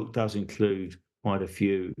 And, my book does include quite a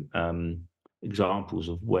few examples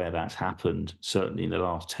of where that's happened. Certainly in the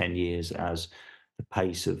last 10 years, as the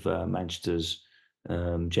pace of Manchester's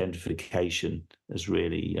gentrification has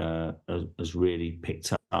really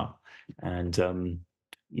picked up, and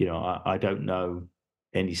I don't know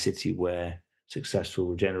any city where successful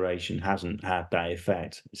regeneration hasn't had that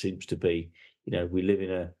effect. It seems to be, we live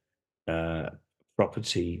in a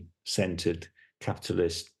property-centered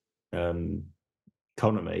capitalist um,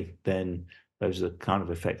 economy. Then those are the kind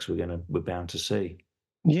of effects we're bound to see.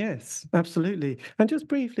 Yes, absolutely. And just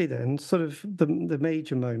briefly then, sort of the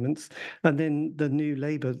major moments and then the new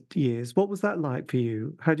Labour years, what was that like for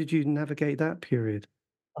you? How did you navigate that period?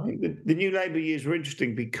 I think the new Labour years were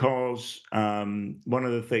interesting because one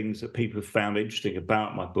of the things that people have found interesting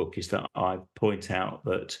about my book is that I point out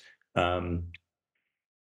that in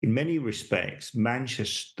many respects,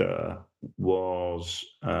 Manchester was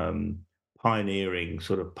pioneering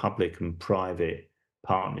sort of public and private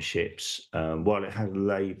partnerships. While it had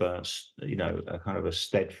Labour, a kind of a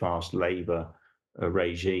steadfast Labour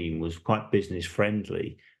regime was quite business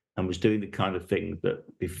friendly and was doing the kind of thing that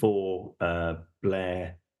before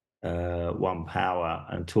Blair won power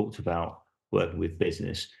and talked about working with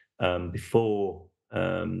business, before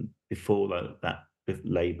that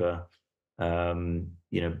Labour,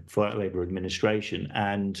 for that Labour administration.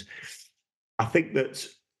 And I think that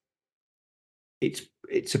it's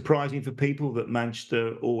surprising for people that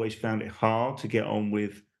Manchester always found it hard to get on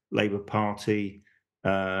with Labour Party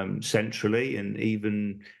centrally, and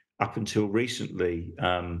even up until recently,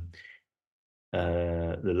 the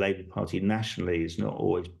Labour Party nationally has not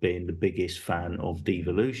always been the biggest fan of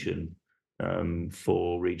devolution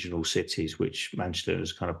for regional cities, which Manchester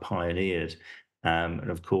has kind of pioneered. And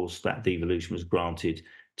of course, that devolution was granted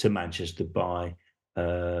to Manchester by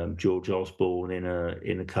George Osborne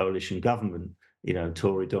in a coalition government,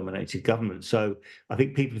 Tory-dominated government. So I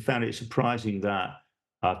think people found it surprising that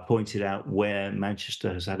I've pointed out where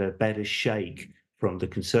Manchester has had a better shake from the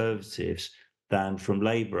Conservatives than from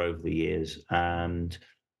Labour over the years. And,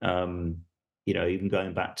 even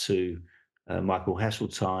going back to Michael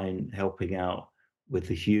Heseltine helping out with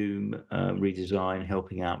the Hume redesign,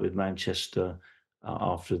 helping out with Manchester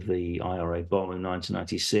after the IRA bomb in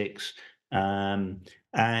 1996. And,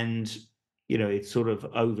 it's sort of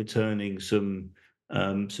overturning some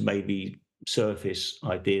maybe surface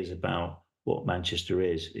ideas about what Manchester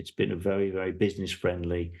is. It's been a very, very business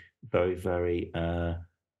friendly, very, very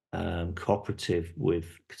cooperative with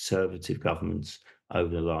conservative governments over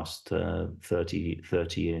the last 30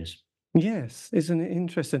 years. Yes, isn't it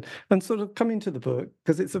interesting? And sort of coming to the book,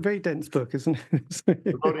 because it's a very dense book, isn't A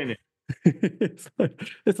lot in it? it.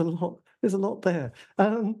 It's a lot. There's a lot there.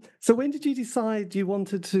 So when did you decide you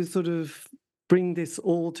wanted to sort of bring this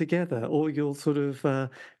all together, or your sort of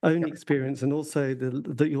own experience, and also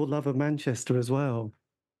your love of Manchester as well?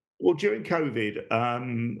 Well, during COVID,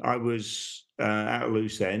 I was at a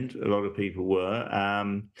loose end. A lot of people were.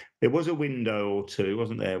 There was a window or two,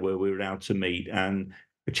 wasn't there, where we were allowed to meet. And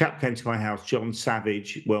a chap came to my house, John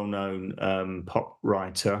Savage, well-known pop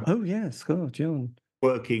writer, Oh yes, God, John.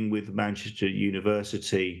 working with Manchester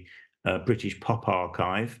University British Pop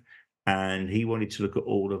Archive, and he wanted to look at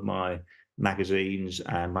all of my magazines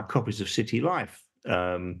and my copies of City Life.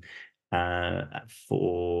 The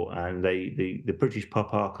British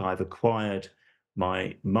Pop Archive acquired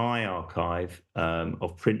my archive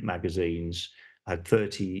of print magazines. I had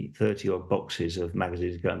 30 odd boxes of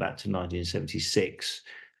magazines going back to 1976,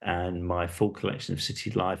 and my full collection of City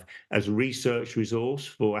Life as a research resource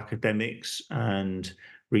for academics and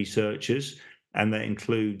researchers. And that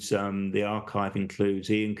includes the archive includes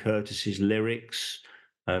Ian Curtis's lyrics,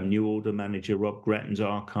 New Order manager Rob Gretton's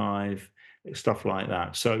archive, stuff like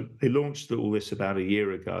that. So they launched all this about a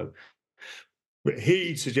year ago. But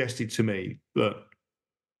he suggested to me, look,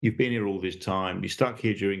 you've been here all this time, you're stuck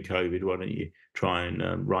here during COVID, why don't you try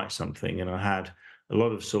and write something? And I had a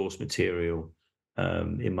lot of source material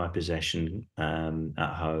in my possession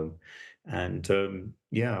at home. And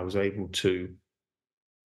I was able to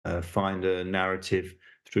find a narrative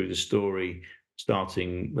through the story,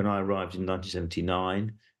 starting when I arrived in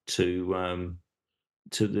 1979 to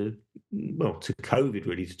COVID,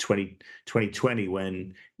 really, to 2020,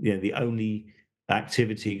 when the only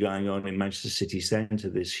activity going on in Manchester city centre,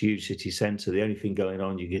 this huge city centre, the only thing going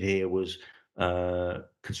on you could hear was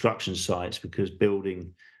construction sites, because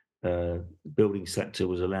building sector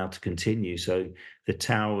was allowed to continue. So the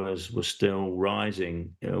towers were still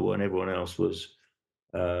rising, when everyone else was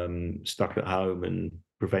stuck at home and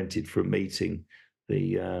prevented from meeting.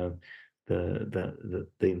 The the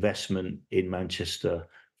investment in Manchester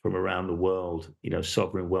from around the world,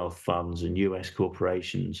 sovereign wealth funds and US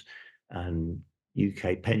corporations and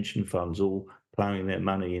UK pension funds all plowing their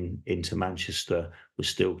money into Manchester was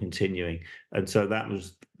still continuing. And so that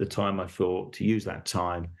was the time I thought to use that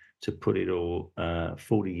time to put it all,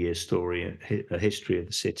 40-year story, a history of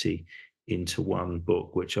the city, into one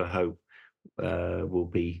book, which I hope will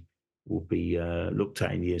be looked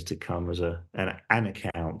at in years to come as an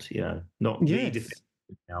account, not the definitive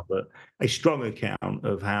Yes. account, but a strong account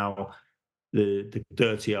of how the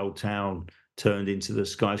dirty old town turned into the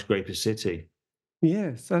skyscraper city.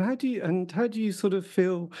 Yes, and how do you sort of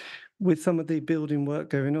feel with some of the building work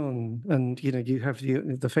going on? And you have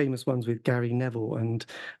the famous ones with Gary Neville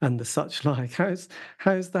and the such like.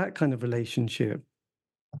 How's that kind of relationship?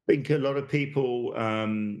 I think a lot of people are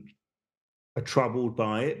troubled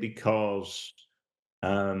by it because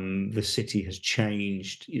the city has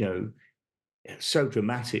changed, so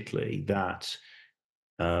dramatically that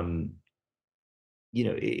um,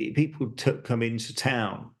 people come into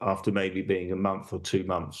town after maybe being a month or 2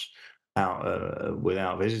 months, out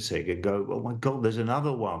without visiting and go, oh my God, there's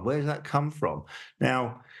another one. Where's that come from?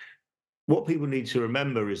 Now, what people need to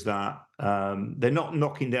remember is that they're not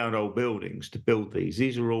knocking down old buildings to build these.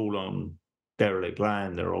 These are all on derelict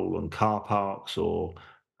land. They're all on car parks or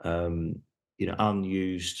um,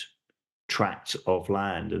 unused tracts of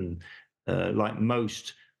land. And like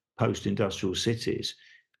most post-industrial cities,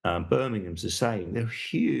 Birmingham's the same. They're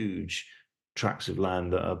huge tracts of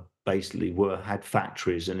land that are basically had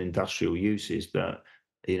factories and industrial uses that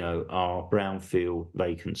are brownfield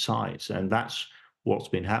vacant sites, and that's what's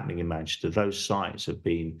been happening in Manchester. Those sites have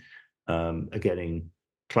been are getting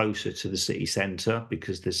closer to the city centre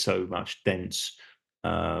because there's so much dense,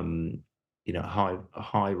 high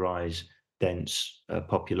rise dense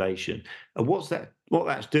population. And what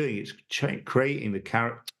that's doing is creating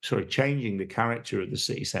changing the character of the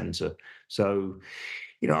city centre. So,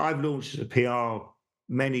 I've launched as a PR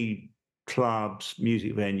many clubs,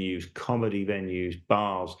 music venues, comedy venues,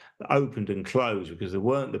 bars that opened and closed because there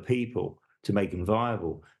weren't the people to make them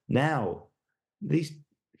viable. Now, these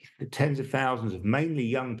the tens of thousands of mainly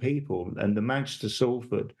young people and the Manchester,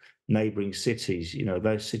 Salford, neighbouring cities,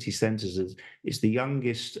 those city centres, it's the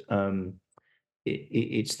youngest.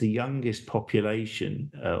 It's the youngest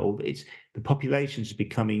population, or it's the population's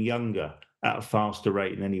becoming younger at a faster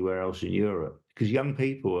rate than anywhere else in Europe because young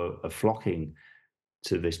people are flocking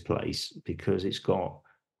to this place because it's got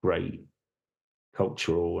great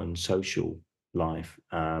cultural and social life.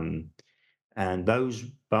 And those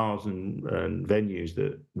bars and venues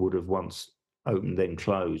that would have once opened then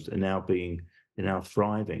closed are now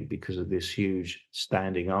thriving because of this huge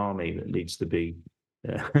standing army that needs to be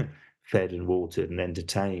fed and watered and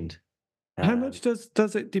entertained. How Um, much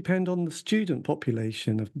does it depend on the student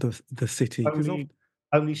population of the city? Because only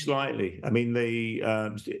only slightly. I mean, the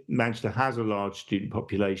Manchester has a large student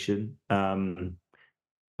population,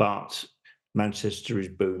 but Manchester is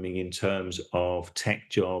booming in terms of tech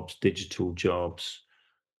jobs, digital jobs,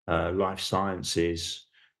 life sciences,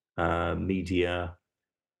 media,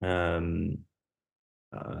 um,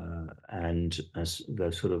 and as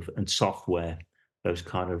those sort of and software, those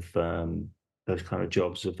kind of those kind of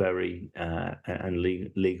jobs are very and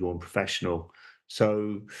legal and professional.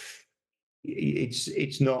 So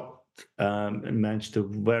it's not. And Manchester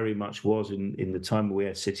very much was in the time we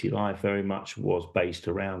had city life, very much was based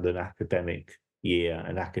around an academic year,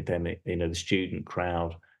 an academic, the student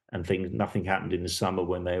crowd and things. Nothing happened in the summer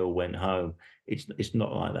when they all went home. It's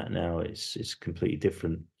not like that now. It's completely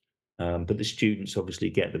different. But the students obviously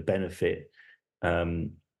get the benefit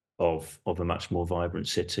um, of a much more vibrant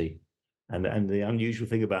city. And the unusual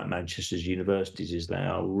thing about Manchester's universities is they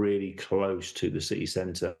are really close to the city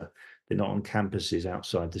centre. They're not on campuses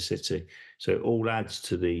outside the city, so it all adds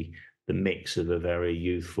to the mix of a very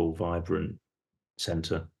youthful, vibrant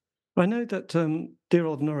centre. I know that dear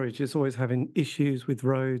old Norwich is always having issues with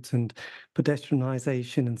roads and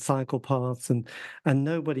pedestrianisation and cycle paths, and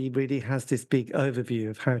nobody really has this big overview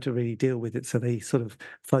of how to really deal with it. So they sort of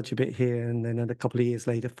fudge a bit here, and then a couple of years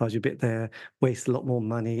later, fudge a bit there, waste a lot more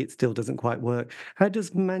money. It still doesn't quite work. How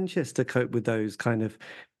does Manchester cope with those kind of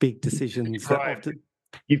big decisions that Describe often?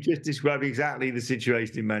 You've just described exactly the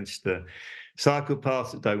situation in Manchester. Cycle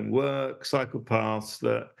paths that don't work, cycle paths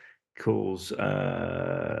that cause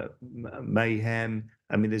mayhem.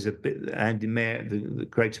 I mean, there's a bit. Andy Mayor, the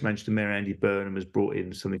Greater Manchester Mayor Andy Burnham has brought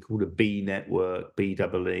in something called a B network, BEE,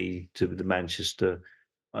 to the Manchester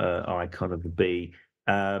icon of the bee,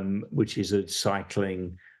 which is a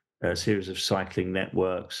series of cycling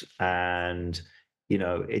networks, and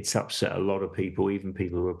it's upset a lot of people, even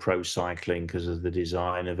people who are pro cycling, because of the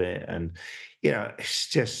design of it, and it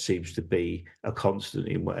just seems to be a constant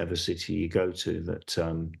in whatever city you go to that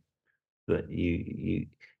either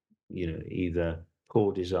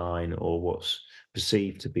poor design or what's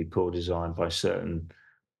perceived to be poor design by certain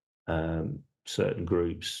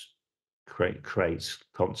groups creates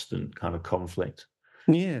constant kind of conflict.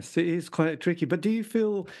 Yes, it is quite tricky. But do you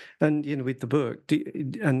feel, and with the book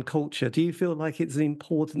and culture, do you feel like it's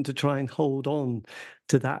important to try and hold on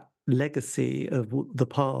to that legacy of the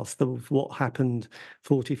past, of what happened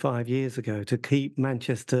 45 years ago, to keep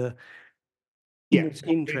Manchester Yeah, more it's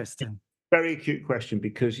interesting? very acute question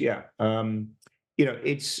because it's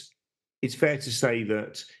fair to say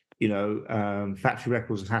that Factory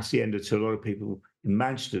Records and Hacienda, to a lot of people in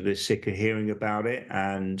Manchester, they're sick of hearing about it,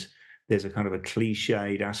 and there's a kind of a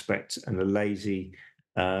cliched aspect and a lazy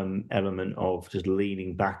element of just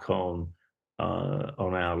leaning back on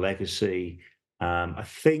our legacy. I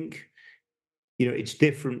think it's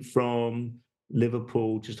different from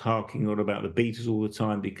Liverpool just harking on about the Beatles all the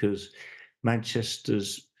time because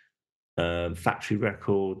Manchester's Factory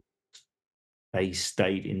Records they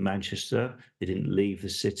stayed in Manchester. They didn't leave the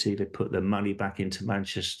city. They put their money back into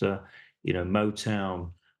Manchester.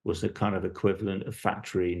 Motown was the kind of equivalent of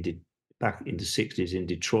factory back in the 60s in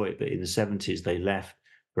Detroit, but in the 70s they left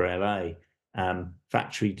for LA.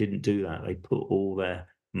 Factory didn't do that. They put all their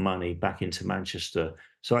money back into Manchester.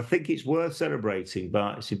 So I think it's worth celebrating,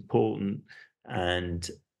 but it's important and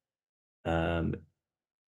um,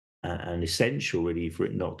 and essential really for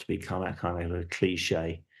it not to become that kind of a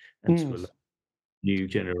cliche and to Mm. allow new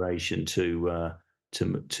generation to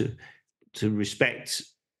to to respect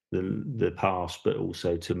the past, but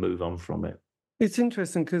also to move on from it. It's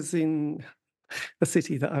interesting because in a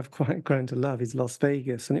city that I've quite grown to love is Las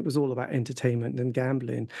Vegas, and it was all about entertainment and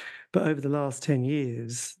gambling. But over the last 10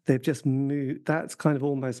 years, they've just moved, that's kind of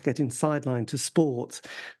almost getting sidelined to sports.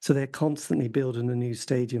 So they're constantly building a new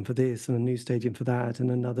stadium for this and a new stadium for that and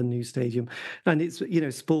another new stadium. And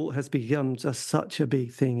sport has become just such a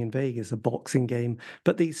big thing in Vegas, a boxing game.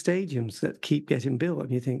 But these stadiums that keep getting built,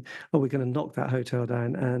 and you think, oh, we're going to knock that hotel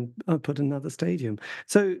down and put another stadium.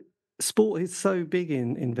 So sport is so big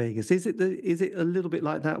in Vegas. Is it a little bit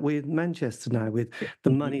like that with Manchester now, with the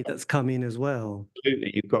money that's come in as well?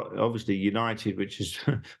 Absolutely. You've got obviously United, which has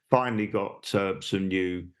finally got some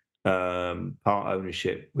new part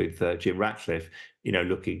ownership with Jim Ratcliffe.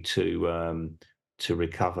 Looking to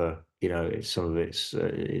recover. Some of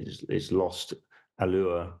its lost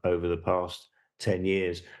allure over the past 10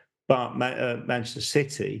 years. But Manchester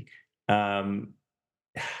City, um,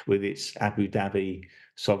 with its Abu Dhabi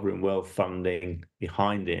sovereign wealth funding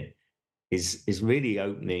behind it, is really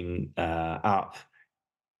opening up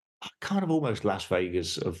kind of almost Las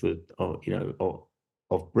Vegas of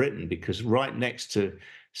Britain, because right next to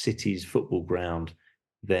City's football ground,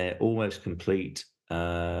 they're almost completed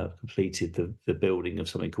the building of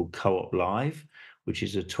something called Co-op Live, which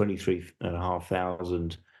is a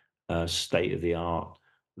 23,500 state of the art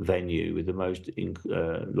venue with the most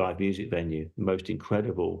live music venue, most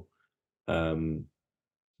incredible um,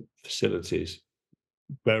 facilities,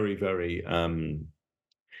 very very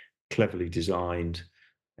cleverly designed.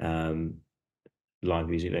 Um, Live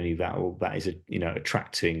music venue that is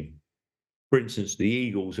attracting. For instance, the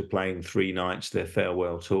Eagles are playing 3 nights their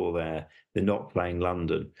farewell tour there. They're not playing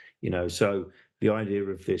London, So the idea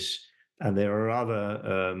of this, and there are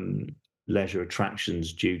other leisure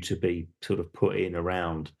attractions due to be sort of put in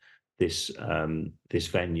around this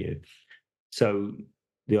venue. So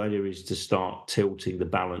the idea is to start tilting the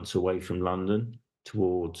balance away from London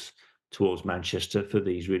towards Manchester for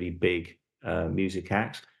these really big music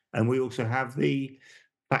acts. And we also have the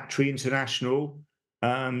Factory International,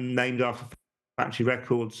 named after Factory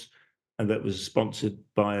Records, and that was sponsored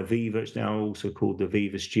by Aviva. It's now also called the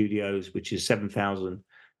Aviva Studios, which is 7,000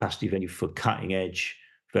 capacity venue for cutting edge,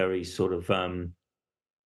 very sort of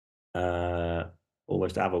uh,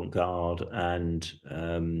 almost avant-garde and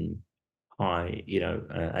high,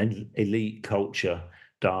 and elite culture,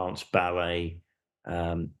 dance, ballet.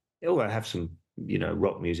 Although have some,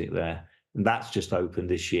 rock music there, and that's just opened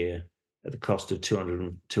this year at the cost of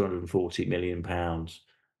 240 million pounds.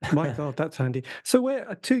 My God, that's handy. So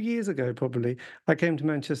where 2 years ago, probably, I came to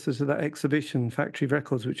Manchester to that exhibition, Factory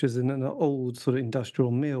Records, which was in an old sort of industrial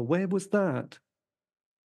mill. Where was that?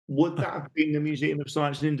 Would that have been the Museum of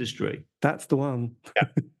Science and Industry? That's the one. Yeah,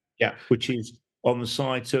 yeah, which is on the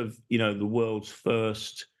site of the world's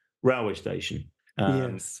first railway station,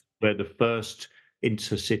 Yes. where the first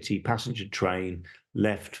intercity passenger train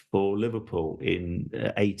left for Liverpool in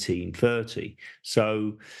 1830.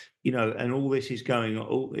 So, and all this is going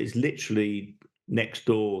on. It's literally next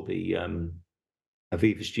door. The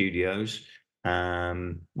Aviva Studios,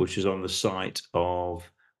 which is on the site of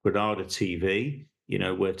Granada TV,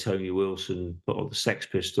 where Tony Wilson put on the Sex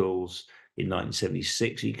Pistols in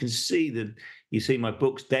 1976. You see my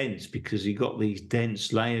book's dense because you got these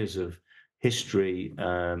dense layers of history,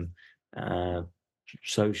 uh,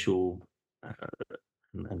 social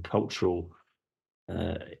and cultural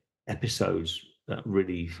uh, episodes that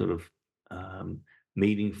really sort of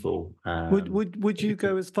meaningful. Would you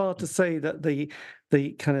go as far to say that the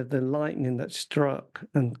kind of the lightning that struck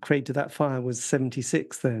and created that fire was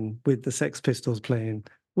 76 then, with the Sex Pistols playing?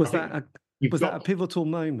 I think you've Was that a got pivotal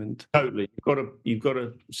moment? totally. You've got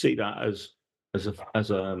to see that as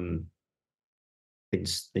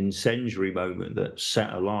incendiary moment that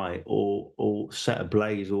set alight or set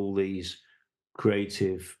ablaze all these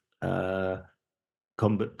creative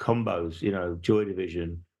combos. Joy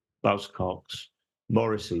Division, Buzzcocks,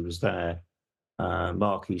 Morrissey was there,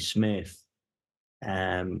 Marquis Smith,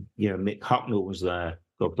 Mick Hucknall was there.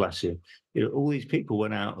 God bless him. All these people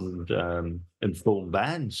went out and formed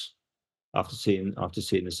bands. after seeing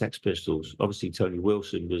the Sex Pistols. Obviously, Tony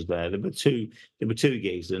Wilson was there. There were two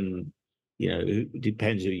gigs, and it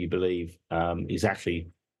depends who you believe exactly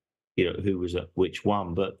who was at which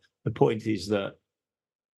one. But the point is that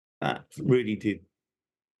really did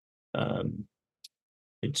um,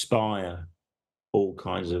 inspire all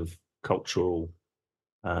kinds of cultural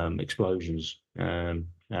explosions.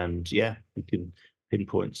 And yeah, we can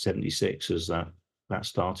pinpoint 76 as that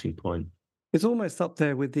starting point. It's almost up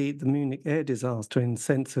there with the Munich air disaster in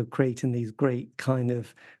sense of creating these great kind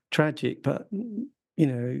of tragic, but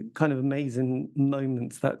kind of amazing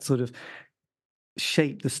moments that sort of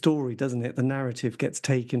shape the story, doesn't it? The narrative gets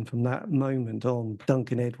taken from that moment on.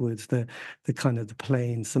 Duncan Edwards, the kind of the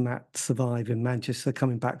plane, Samat surviving, Manchester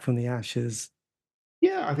coming back from the ashes.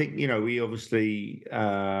 Yeah, I think we obviously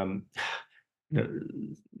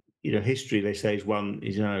you know, history, they say, is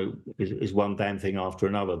one damn thing after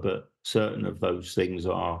another, but certain of those things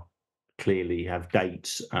are clearly have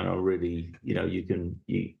dates and are really,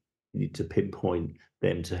 you need to pinpoint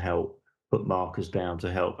them to help put markers down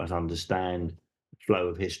to help us understand the flow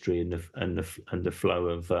of history and the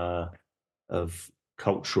flow of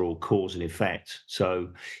cultural cause and effect. So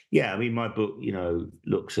yeah, I mean, my book,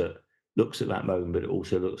 looks at that moment, but it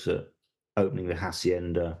also looks at opening the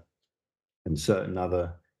hacienda and certain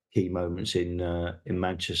other key moments in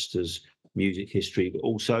Manchester's music history, but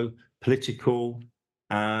also political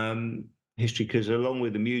history. Because along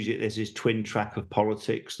with the music, there's this twin track of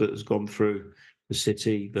politics that has gone through the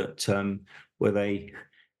city that where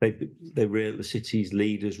the city's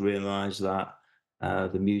leaders realised that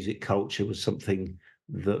the music culture was something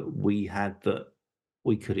that we had that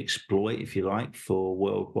we could exploit, if you like, for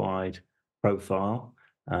worldwide profile.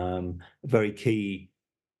 A very key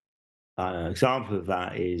example of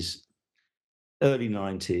that is early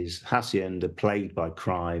 90s, Hacienda, plagued by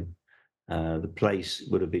crime. The place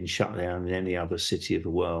would have been shut down in any other city of the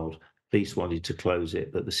world. Police wanted to close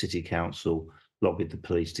it, but the city council lobbied the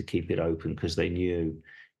police to keep it open because they knew,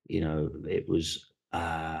 it was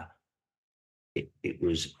it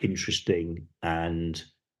was interesting and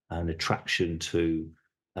an attraction to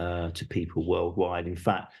people worldwide. In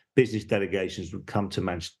fact, business delegations would come to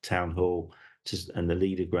Manchester Town Hall, and the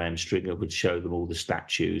leader Graham Stringer would show them all the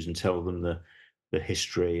statues and tell them the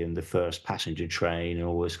history and the first passenger train and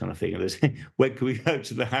all this kind of thing. And when can we go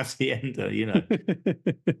to the hacienda?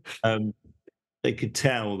 Um, they could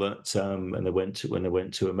tell that, and when they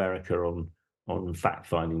went to America on fact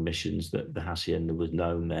finding missions, that the hacienda was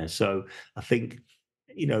known there. So I think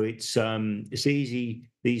it's easy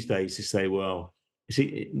these days to say, well,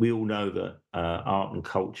 see, we all know that art and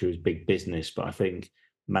culture is big business, but I think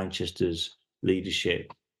Manchester's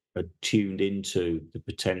leadership are tuned into the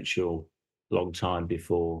potential long time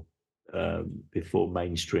before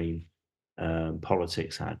mainstream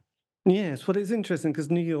politics had. Yes, well, it's interesting because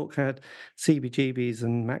New York had CBGB's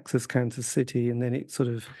and Max's Kansas City, and then it sort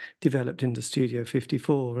of developed into Studio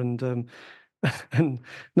 54, and and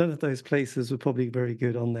none of those places were probably very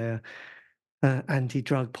good on their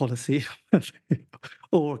anti-drug policy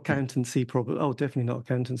or accountancy probably. Oh, definitely not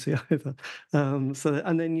accountancy either.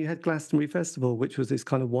 And then you had Glastonbury Festival, which was this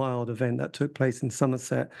kind of wild event that took place in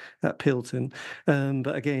Somerset at Pilton.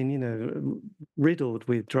 But again, riddled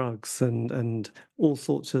with drugs and all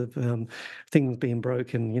sorts of things being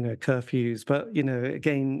broken, curfews. But,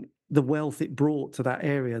 again, the wealth it brought to that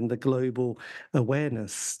area and the global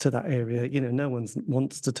awareness to that area, no one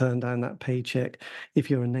wants to turn down that paycheck if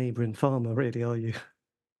you're a neighbouring farmer, really, are you?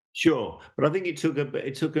 Sure, but I think it took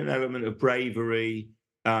an element of bravery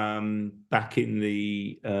back in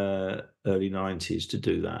the early 90s to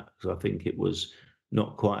do that, because I think it was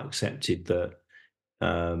not quite accepted that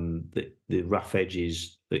the rough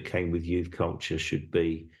edges that came with youth culture should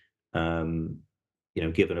be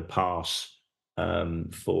given a pass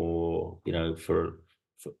for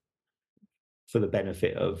for the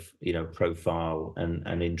benefit of profile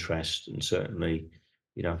and interest. And certainly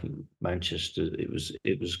I think Manchester, it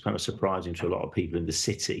was kind of surprising to a lot of people in the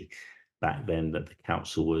city back then that the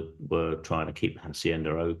council were trying to keep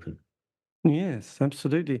Hacienda open. Yes,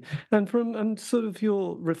 absolutely. And sort of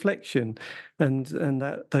your reflection and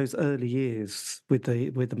that those early years with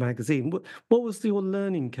the magazine, what was your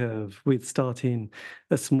learning curve with starting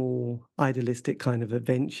a small idealistic kind of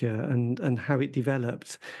adventure and how it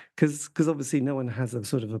developed? Because obviously no one has a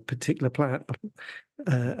sort of a particular plan,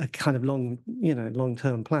 a kind of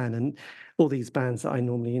long-term plan. And all these bands that I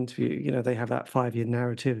normally interview, they have that 5-year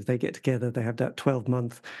narrative. They get together, they have that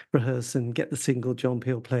 12-month rehearse and get the single, John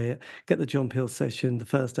Peel play it, get the John Peel session, the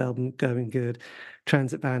first album going good,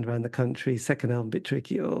 transit band around the country, second album bit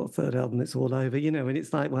tricky, or third album it's all over, and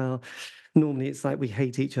it's like, well, normally it's like we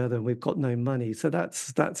hate each other and we've got no money. So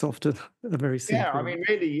that's often a very Yeah, I simple. mean,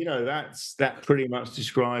 really, that pretty much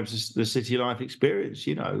describes the city life experience.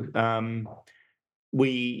 You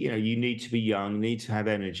need to be young, you need to have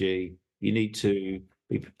energy, you need to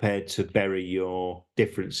be prepared to bury your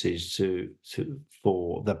differences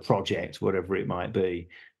for the project, whatever it might be,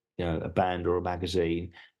 a band or a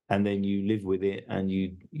magazine, and then you live with it, and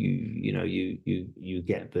you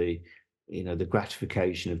get the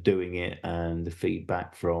gratification of doing it and the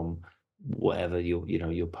feedback from whatever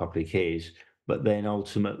your public is. But then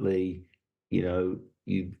ultimately,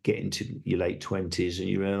 you get into your late 20s and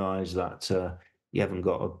you realise that. You haven't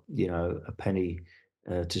got a penny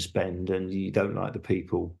to spend, and you don't like the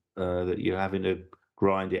people that you're having to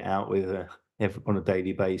grind it out with on a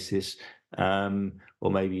daily basis,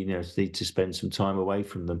 or maybe need to spend some time away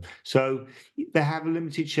from them. So they have a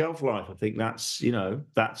limited shelf life. I think that's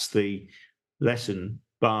the lesson,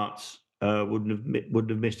 but wouldn't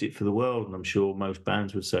have missed it for the world, and I'm sure most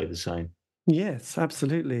bands would say the same. Yes,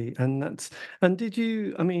 absolutely. And did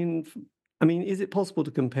you, is it possible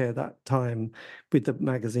to compare that time with the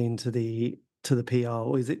magazine to the PR,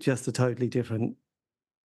 or is it just a totally different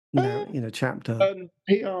chapter?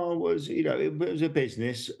 PR was, it was a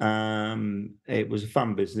business. It was a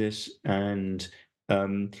fun business, and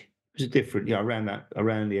it was a different.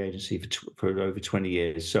 Around the agency for over 20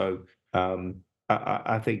 years. So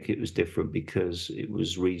I think it was different because it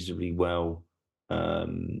was reasonably well,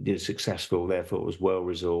 successful. Therefore, it was well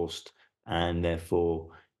resourced, and therefore,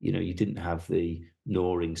 you didn't have the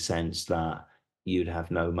gnawing sense that you'd have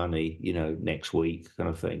no money, next week, kind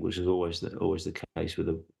of thing, which is always the case with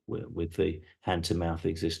the hand to mouth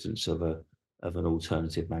existence of an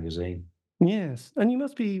alternative magazine. Yes, and you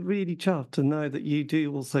must be really chuffed to know that you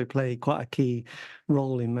do also play quite a key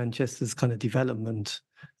role in Manchester's kind of development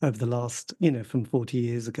over the last, from 40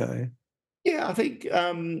 years ago. Yeah, I think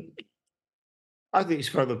it's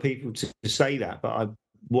for other people to say that, but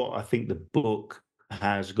what I think the book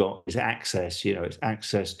has got is access. It's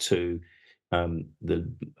access to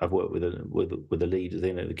the. I've worked with the leaders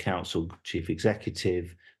in the council, chief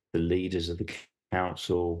executive, the leaders of the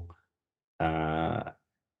council, uh,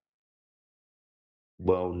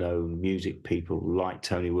 well-known music people like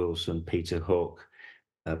Tony Wilson, Peter Hook,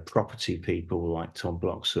 property people like Tom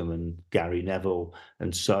Bloxham and Gary Neville.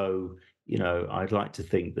 And so, I'd like to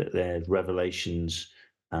think that there's revelations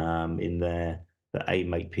in there that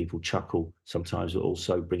make people chuckle sometimes, but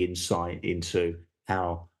also bring insight into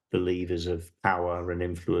how the levers of power and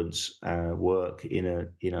influence work in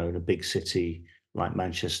a big city like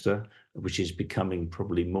Manchester, which is becoming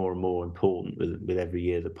probably more and more important with every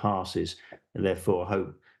year that passes. And therefore, I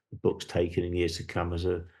hope the book's taken in years to come as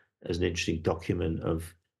an interesting document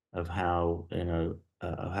of how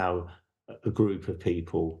how a group of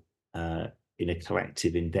people in a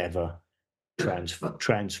collective endeavour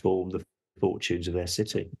transform the fortunes of their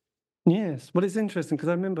city. Yes, well, it's interesting because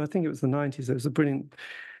I remember, I think it was the 90s, there was a brilliant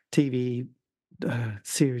TV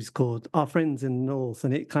series called Our Friends in the North,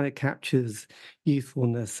 and it kind of captures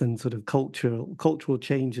youthfulness and sort of cultural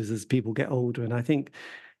changes as people get older. And I think,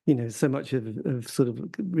 so much of sort of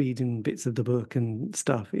reading bits of the book and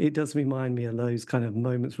stuff, it does remind me of those kind of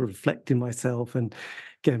moments of reflecting myself and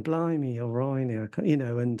going, blimey, all right,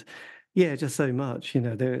 and yeah, just so much,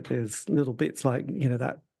 there's little bits like,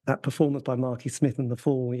 that performance by Marky Smith and the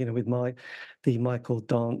Fall, with the Michael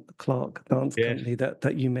Clark dance Yes. company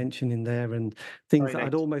that you mentioned in there, and things Very that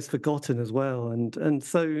I'd next. almost forgotten as well. And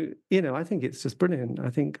so, I think it's just brilliant. I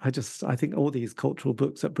think all these cultural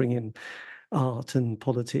books that bring in art and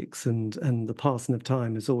politics and the passing of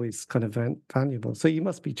time is always kind of valuable. So you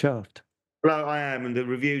must be chuffed. Well, I am, and the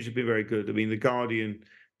reviews have been very good. I mean, The Guardian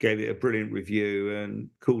gave it a brilliant review and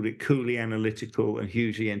called it coolly analytical and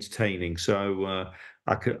hugely entertaining. So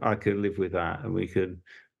I could live with that, and we could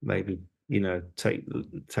maybe take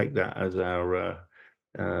that as our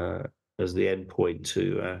as the end point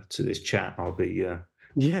to this chat. I'll be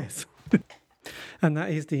Yes. And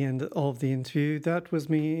that is the end of the interview. That was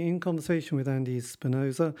me in conversation with Andy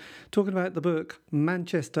Spinoza, talking about the book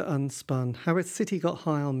Manchester Unspun, How a City Got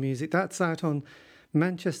High on Music. That's out on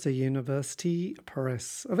Manchester University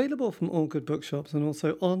Press, available from all good bookshops and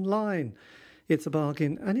also online. It's a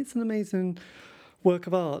bargain and it's an amazing work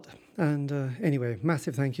of art. And anyway,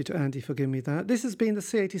 massive thank you to Andy for giving me that. This has been the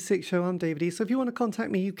C86 Show. I'm David E. So if you want to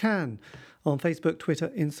contact me, you can on Facebook, Twitter,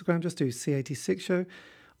 Instagram. Just do C86 Show.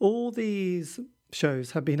 All these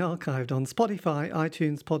shows have been archived on Spotify,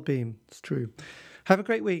 iTunes, Podbean. It's true. Have a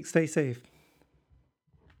great week. Stay safe.